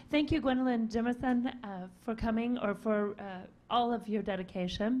 Thank you, Gwendolyn Jemison, for coming, or for all of your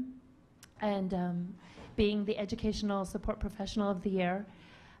dedication and being the Educational Support Professional of the Year.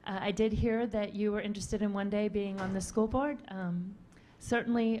 I did hear that you were interested in one day being on the school board.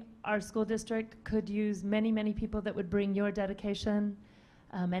 Certainly, our school district could use many, many people that would bring your dedication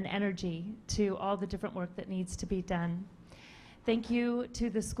and energy to all the different work that needs to be done. Thank you to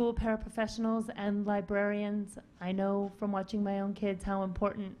the school paraprofessionals and librarians. I know from watching my own kids how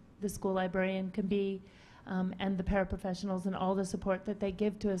important the school librarian can be and the paraprofessionals and all the support that they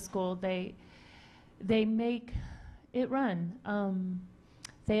give to a school. They make it run.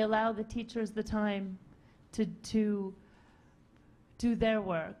 They allow the teachers the time to do their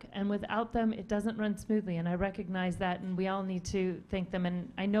work, and without them it doesn't run smoothly, and I recognize that, and we all need to thank them,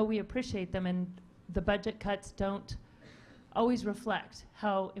 and I know we appreciate them, and the budget cuts don't always reflect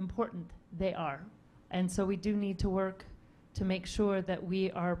how important they are, and so we do need to work to make sure that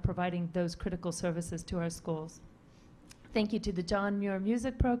we are providing those critical services to our schools. Thank you to the John Muir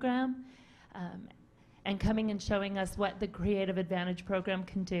Music Program and coming and showing us what the Creative Advantage program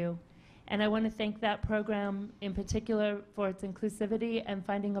can do. And I want to thank that program in particular for its inclusivity and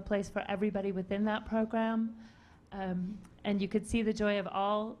finding a place for everybody within that program. And you could see the joy of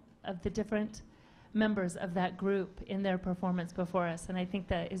all of the different members of that group in their performance before us. And I think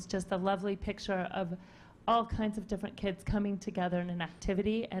that is just a lovely picture of all kinds of different kids coming together in an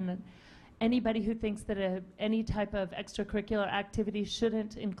activity. And anybody who thinks that any type of extracurricular activity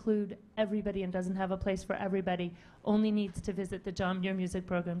shouldn't include everybody and doesn't have a place for everybody only needs to visit the John Muir Music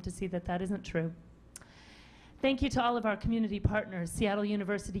Program to see that that isn't true. Thank you to all of our community partners, Seattle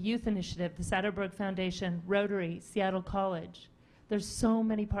University Youth Initiative, the Satterberg Foundation, Rotary, Seattle College. There's so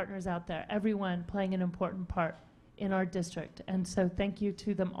many partners out there, everyone playing an important part in our district. And so thank you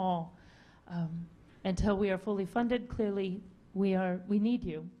to them all. Until we are fully funded, clearly we need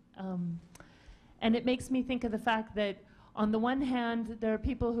you. And it makes me think of the fact that on the one hand, there are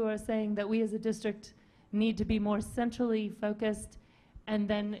people who are saying that we as a district need to be more centrally focused, and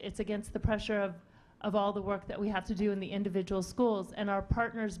then it's against the pressure of all the work that we have to do in the individual schools. And our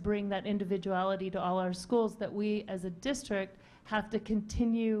partners bring that individuality to all our schools that we as a district have to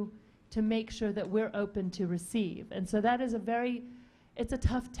continue to make sure that we're open to receive. And so that is it's a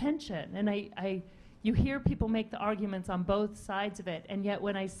tough tension. And you hear people make the arguments on both sides of it, and yet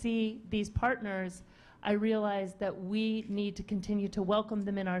when I see these partners, I realize that we need to continue to welcome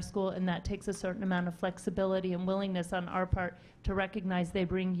them in our school, and that takes a certain amount of flexibility and willingness on our part to recognize they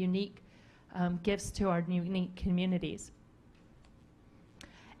bring unique gifts to our unique communities.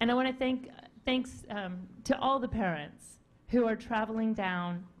 And I want to thanks to all the parents who are traveling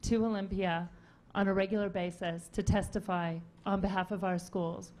down to Olympia on a regular basis to testify on behalf of our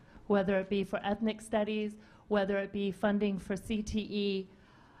schools, whether it be for ethnic studies, whether it be funding for CTE.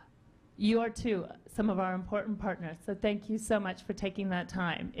 You are too some of our important partners, so thank you so much for taking that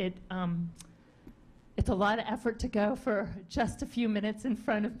time. It's a lot of effort to go for just a few minutes in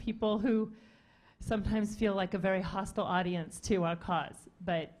front of people who sometimes feel like a very hostile audience to our cause,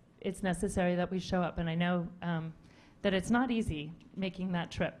 but it's necessary that we show up, and I know that it's not easy making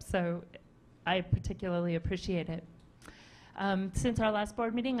that trip, so I particularly appreciate it. Since our last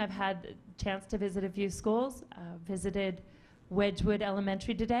board meeting, I've had the chance to visit a few schools. Visited Wedgwood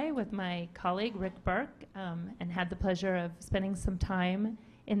Elementary today with my colleague Rick Burke, and had the pleasure of spending some time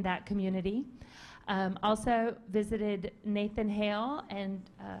in that community. Also visited Nathan Hale and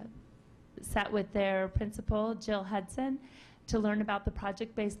sat with their principal, Jill Hudson, to learn about the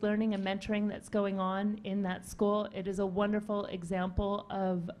project-based learning and mentoring that's going on in that school. It is a wonderful example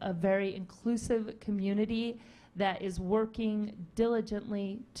of a very inclusive community that is working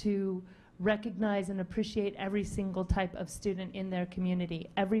diligently to recognize and appreciate every single type of student in their community.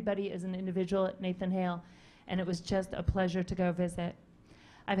 Everybody is an individual at Nathan Hale, and it was just a pleasure to go visit.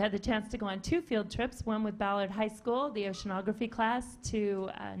 I've had the chance to go on 2 field trips, one with Ballard High School, the oceanography class, to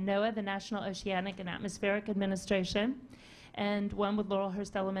NOAA, the National Oceanic and Atmospheric Administration, and one with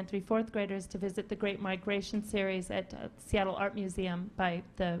Laurelhurst Elementary 4th graders to visit the Great Migration Series at Seattle Art Museum, by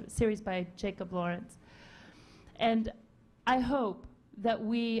the series by Jacob Lawrence. And I hope that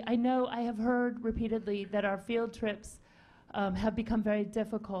I know I have heard repeatedly that our field trips have become very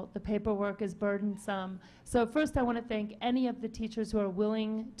difficult. The paperwork is burdensome. So first I want to thank any of the teachers who are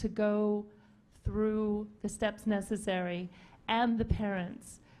willing to go through the steps necessary, and the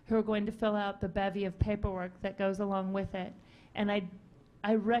parents who are going to fill out the bevy of paperwork that goes along with it. And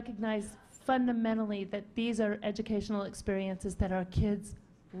I recognize fundamentally that these are educational experiences that our kids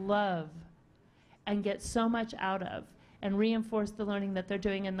love and get so much out of, and reinforce the learning that they're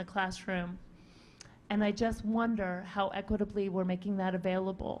doing in the classroom. And I just wonder how equitably we're making that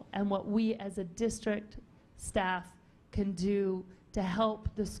available, and what we as a district staff can do to help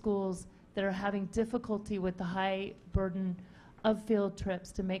the schools that are having difficulty with the high burden of field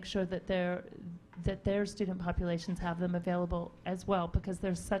trips to make sure that their student populations have them available as well, because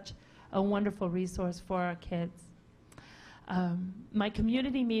they're such a wonderful resource for our kids. My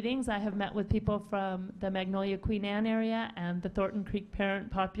community meetings, I have met with people from the Magnolia Queen Anne area and the Thornton Creek parent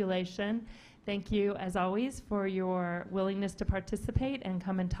population. Thank you, as always, for your willingness to participate and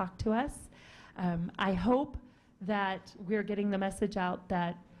come and talk to us. I hope that we're getting the message out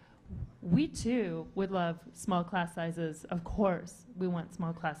that we too would love small class sizes. Of course, we want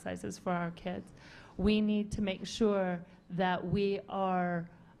small class sizes for our kids. We need to make sure that we are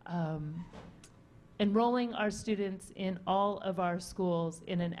enrolling our students in all of our schools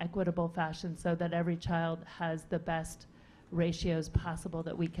in an equitable fashion so that every child has the best ratios possible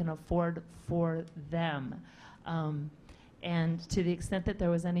that we can afford for them. And to the extent that there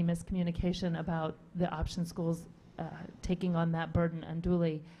was any miscommunication about the option schools taking on that burden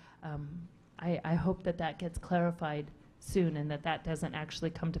unduly, I hope that that gets clarified soon and that that doesn't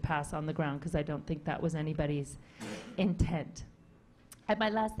actually come to pass on the ground, because I don't think that was anybody's intent. And my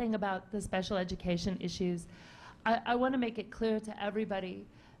last thing about the special education issues, I want to make it clear to everybody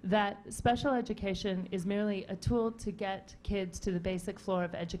that special education is merely a tool to get kids to the basic floor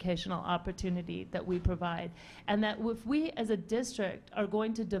of educational opportunity that we provide. And that if we as a district are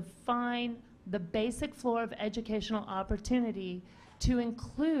going to define the basic floor of educational opportunity to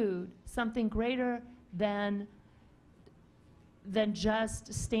include something greater than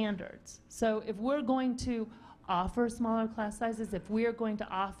just standards. So if we're going to offer smaller class sizes, if we're going to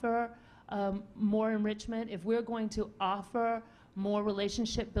offer more enrichment, if we're going to offer more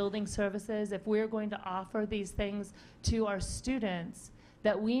relationship building services, if we're going to offer these things to our students,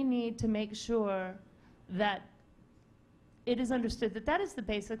 that we need to make sure that it is understood that that is the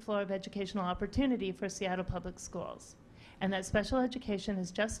basic floor of educational opportunity for Seattle Public Schools. And that special education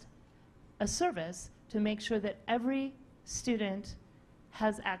is just a service to make sure that every student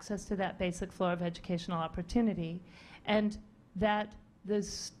has access to that basic floor of educational opportunity, and that the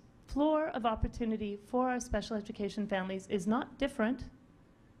floor of opportunity for our special education families is not different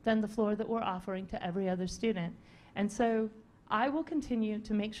than the floor that we're offering to every other student. And so I will continue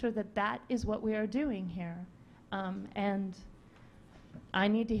to make sure that that is what we are doing here. And I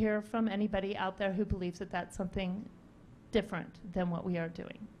need to hear from anybody out there who believes that that's something different than what we are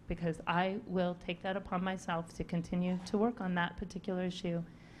doing, because I will take that upon myself to continue to work on that particular issue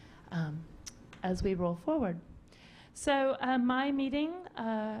as we roll forward. So my meeting,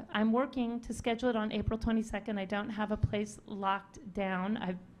 I'm working to schedule it on April 22nd. I don't have a place locked down.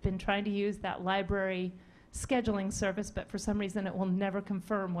 I've been trying to use that library scheduling service, but for some reason it will never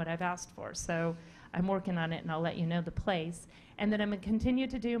confirm what I've asked for. So I'm working on it, and I'll let you know the place. And then I'm going to continue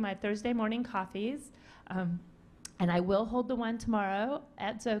to do my Thursday morning coffees. And I will hold the one tomorrow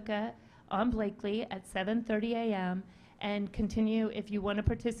at Zoka on Blakely at 7:30 a.m. and continue, if you want to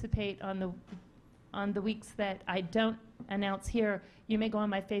participate on the weeks that I don't announce here, you may go on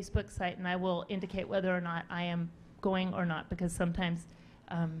my Facebook site and I will indicate whether or not I am going or not, because sometimes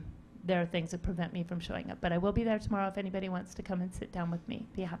there are things that prevent me from showing up. But I will be there tomorrow if anybody wants to come and sit down with me.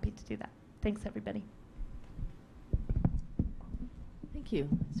 Be happy to do that. Thanks, everybody. Thank you.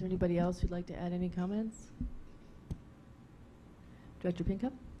 Is there anybody else who'd like to add any comments? Director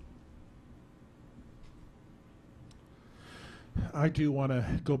Pinkup? I do want to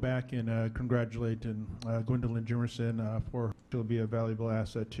go back and congratulate Gwendolyn Jimerson for she'll be a valuable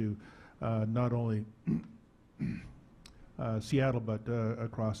asset to not only Seattle but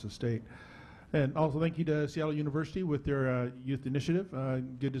across the state. And also thank you to Seattle University with their youth initiative.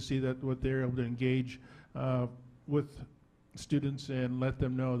 Good to see that what they're able to engage with students and let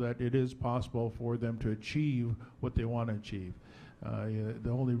them know that it is possible for them to achieve what they want to achieve. The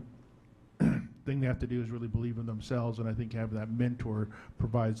only thing they have to do is really believe in themselves, and I think having that mentor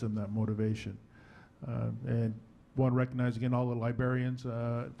provides them that motivation. And want to recognize again all the librarians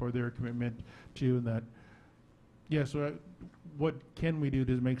for their commitment to that. Yes, what can we do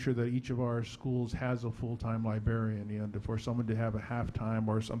to make sure that each of our schools has a full-time librarian? And for someone to have a half-time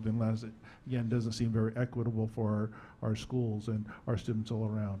or something less, it, again, doesn't seem very equitable for our schools and our students all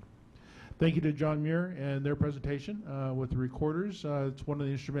around. Thank you to John Muir and their presentation with the recorders. It's one of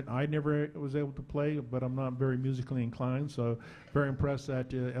the instruments I never was able to play, but I'm not very musically inclined, so very impressed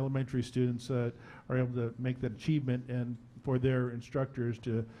that elementary students are able to make that achievement, and for their instructors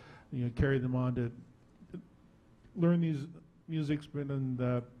to carry them on to learn these musics.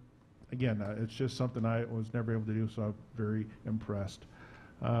 And again, it's just something I was never able to do, so I'm very impressed.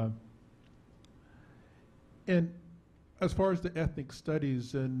 And as far as the ethnic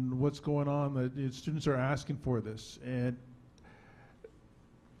studies and what's going on, the students are asking for this. And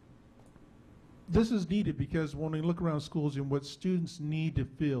this is needed because when we look around schools, and what students need to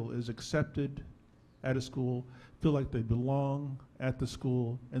feel is accepted at a school, feel like they belong at the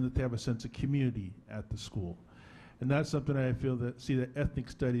school, and that they have a sense of community at the school. And that's something I feel that ethnic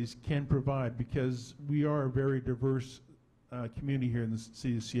studies can provide, because we are a very diverse community here in the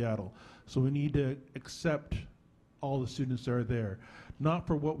city of Seattle. So we need to accept all the students that are there, not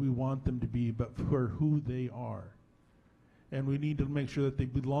for what we want them to be, but for who they are. And we need to make sure that they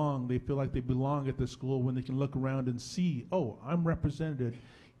belong, they feel like they belong at the school when they can look around and see, oh, I'm represented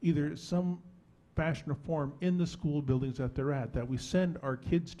either some fashion or form in the school buildings that they're at, that we send our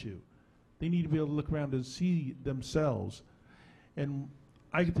kids to. They need to be able to look around and see themselves. And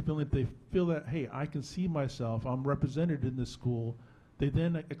I get the feeling if they feel that, hey, I can see myself, I'm represented in this school, they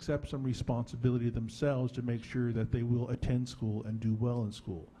then accept some responsibility themselves to make sure that they will attend school and do well in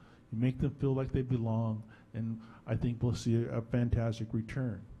school. You make them feel like they belong, and I think we'll see a fantastic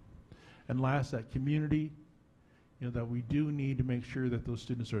return. And last, that community, you know, that we do need to make sure that those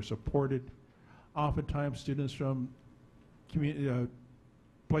students are supported. Oftentimes, students from community,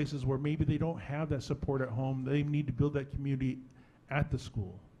 places where maybe they don't have that support at home, they need to build that community at the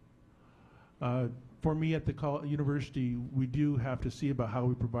school. For me at the university, we do have to see about how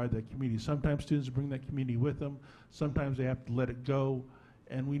we provide that community. Sometimes students bring that community with them, sometimes they have to let it go,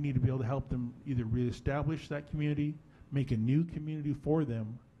 and we need to be able to help them either reestablish that community, make a new community for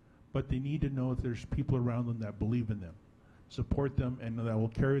them, but they need to know that there's people around them that believe in them, support them, and that will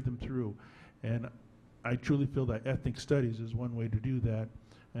carry them through. And I truly feel that ethnic studies is one way to do that,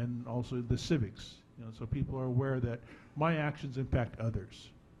 and also the civics, you know, so people are aware that my actions impact others,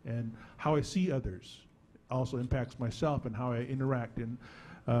 and how I see others also impacts myself and how I interact, and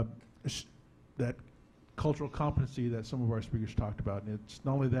that cultural competency that some of our speakers talked about. And it's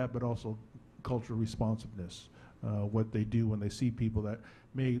not only that, but also cultural responsiveness, what they do when they see people that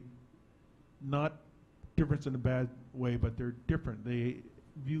may not difference in a bad way, but they're different. They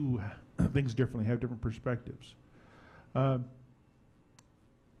view things differently, have different perspectives.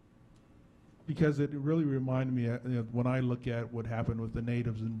 Because it really reminded me, you know, when I look at what happened with the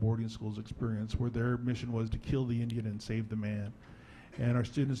natives in boarding schools experience, where their mission was to kill the Indian and save the man. And our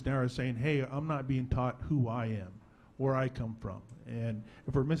students now are saying, hey, I'm not being taught who I am, where I come from. And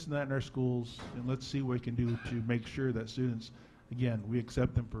if we're missing that in our schools, then let's see what we can do to make sure that students, again, we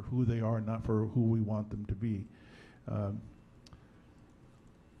accept them for who they are, not for who we want them to be. And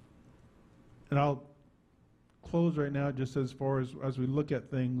I'll close right now just as far as we look at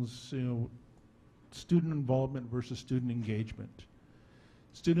things, you know, student involvement versus student engagement.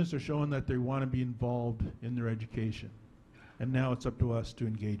 Students are showing that they want to be involved in their education, and now it's up to us to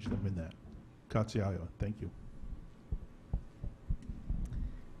engage them in that. Katsiayo, thank you.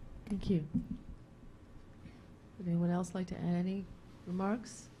 Thank you. Would anyone else like to add any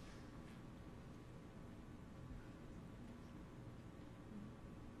remarks?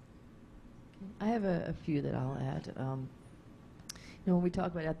 I have a few that I'll add. You know, when we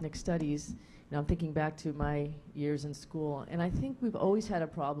talk about ethnic studies, you know, I'm thinking back to my years in school, and I think we've always had a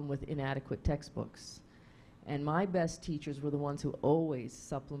problem with inadequate textbooks. And my best teachers were the ones who always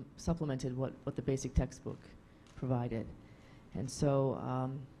supplemented what the basic textbook provided. And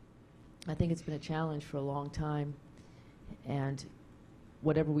so I think it's been a challenge for a long time, and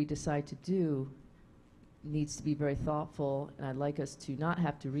whatever we decide to do needs to be very thoughtful, and I'd like us to not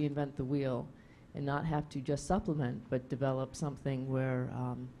have to reinvent the wheel and not have to just supplement, but develop something where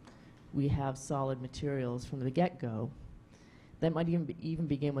we have solid materials from the get-go. That might even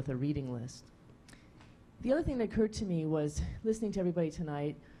begin with a reading list. The other thing that occurred to me was, listening to everybody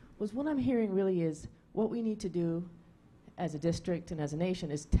tonight, was what I'm hearing really is what we need to do as a district and as a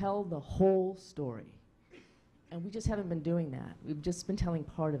nation is tell the whole story. And we just haven't been doing that. We've just been telling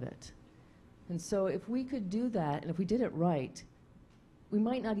part of it. And so if we could do that, and if we did it right, we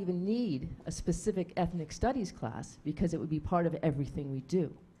might not even need a specific ethnic studies class, because it would be part of everything we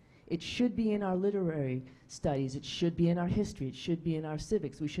do. It should be in our literary studies, it should be in our history, it should be in our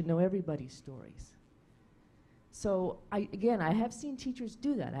civics. We should know everybody's stories. So again, I have seen teachers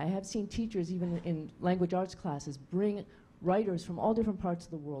do that. I have seen teachers, even in language arts classes, bring writers from all different parts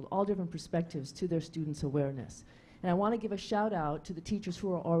of the world, all different perspectives to their students' awareness. And I want to give a shout out to the teachers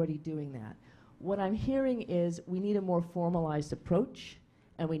who are already doing that. What I'm hearing is we need a more formalized approach,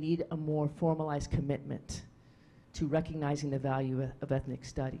 and we need a more formalized commitment to recognizing the value of ethnic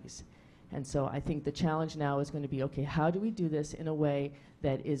studies. And so I think the challenge now is going to be, okay, how do we do this in a way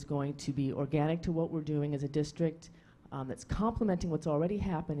that is going to be organic to what we're doing as a district, that's complementing what's already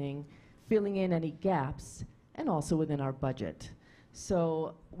happening, filling in any gaps, and also within our budget.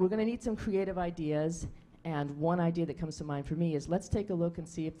 So we're going to need some creative ideas, and one idea that comes to mind for me is let's take a look and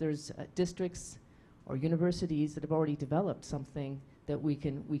see if there's districts or universities that have already developed something that we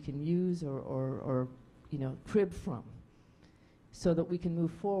can use or you know, crib from, so that we can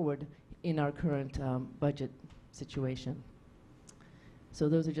move forward in our current budget situation. So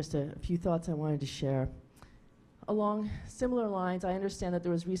those are just a few thoughts I wanted to share. Along similar lines, I understand that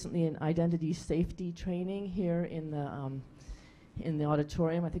there was recently an identity safety training here in the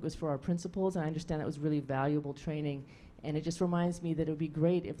auditorium. I think it was for our principals, and I understand that was really valuable training. And it just reminds me that it would be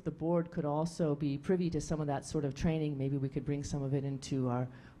great if the board could also be privy to some of that sort of training. Maybe we could bring some of it into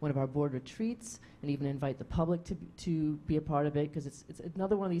one of our board retreats and even invite the public to be a part of it, because it's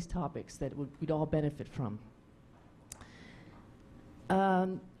another one of these topics that we'd all benefit from.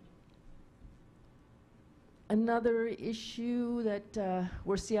 Another issue that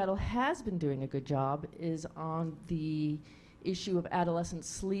where Seattle has been doing a good job is on the issue of adolescent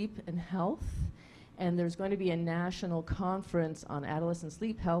sleep and health. And there's going to be a national conference on adolescent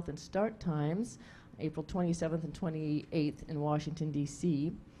sleep health and start times, April 27th and 28th in Washington,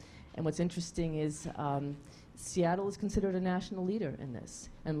 D.C. And what's interesting is Seattle is considered a national leader in this.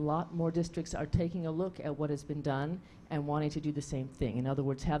 And a lot more districts are taking a look at what has been done and wanting to do the same thing. In other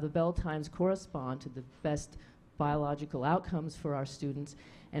words, have the bell times correspond to the best biological outcomes for our students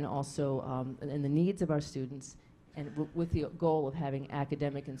and also and the needs of our students, and with the goal of having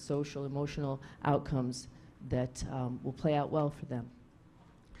academic and social, emotional outcomes that will play out well for them.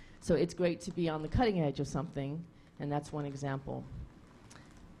 So it's great to be on the cutting edge of something, and that's one example.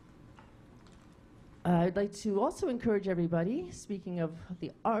 I'd like to also encourage everybody, speaking of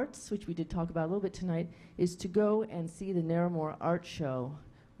the arts, which we did talk about a little bit tonight, is to go and see the Narramore Art Show,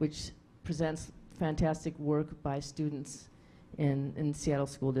 which presents fantastic work by students in Seattle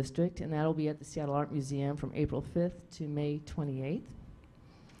School District, and that'll be at the Seattle Art Museum from April 5th to May 28th.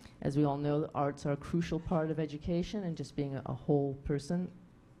 As we all know, the arts are a crucial part of education and just being a whole person.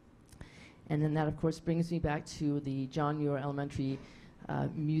 And then that, of course, brings me back to the John Muir Elementary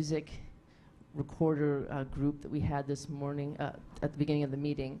music recorder group that we had this morning at the beginning of the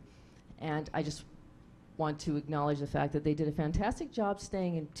meeting. And I just want to acknowledge the fact that they did a fantastic job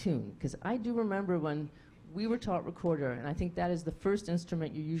staying in tune, because I do remember when we were taught recorder, and I think that is the first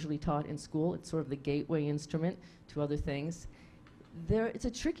instrument you're usually taught in school. It's sort of the gateway instrument to other things. It's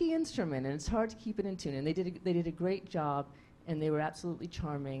a tricky instrument, and it's hard to keep it in tune. And they did a great job, and they were absolutely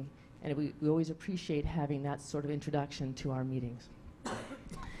charming. And we always appreciate having that sort of introduction to our meetings.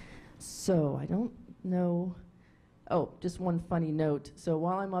 So I don't know. Oh, just one funny note. So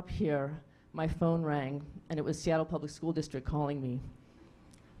while I'm up here, my phone rang, and it was Seattle Public School District calling me.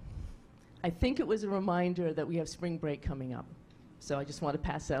 I think it was a reminder that we have spring break coming up. So I just want to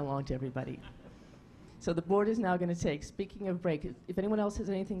pass that along to everybody. So the board is now going to take, speaking of break, if anyone else has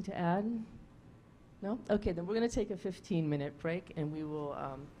anything to add? No? Okay, then we're going to take a 15-minute break, and we will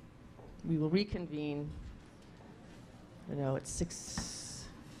reconvene, at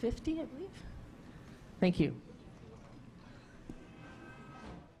 6:50, I believe. Thank you.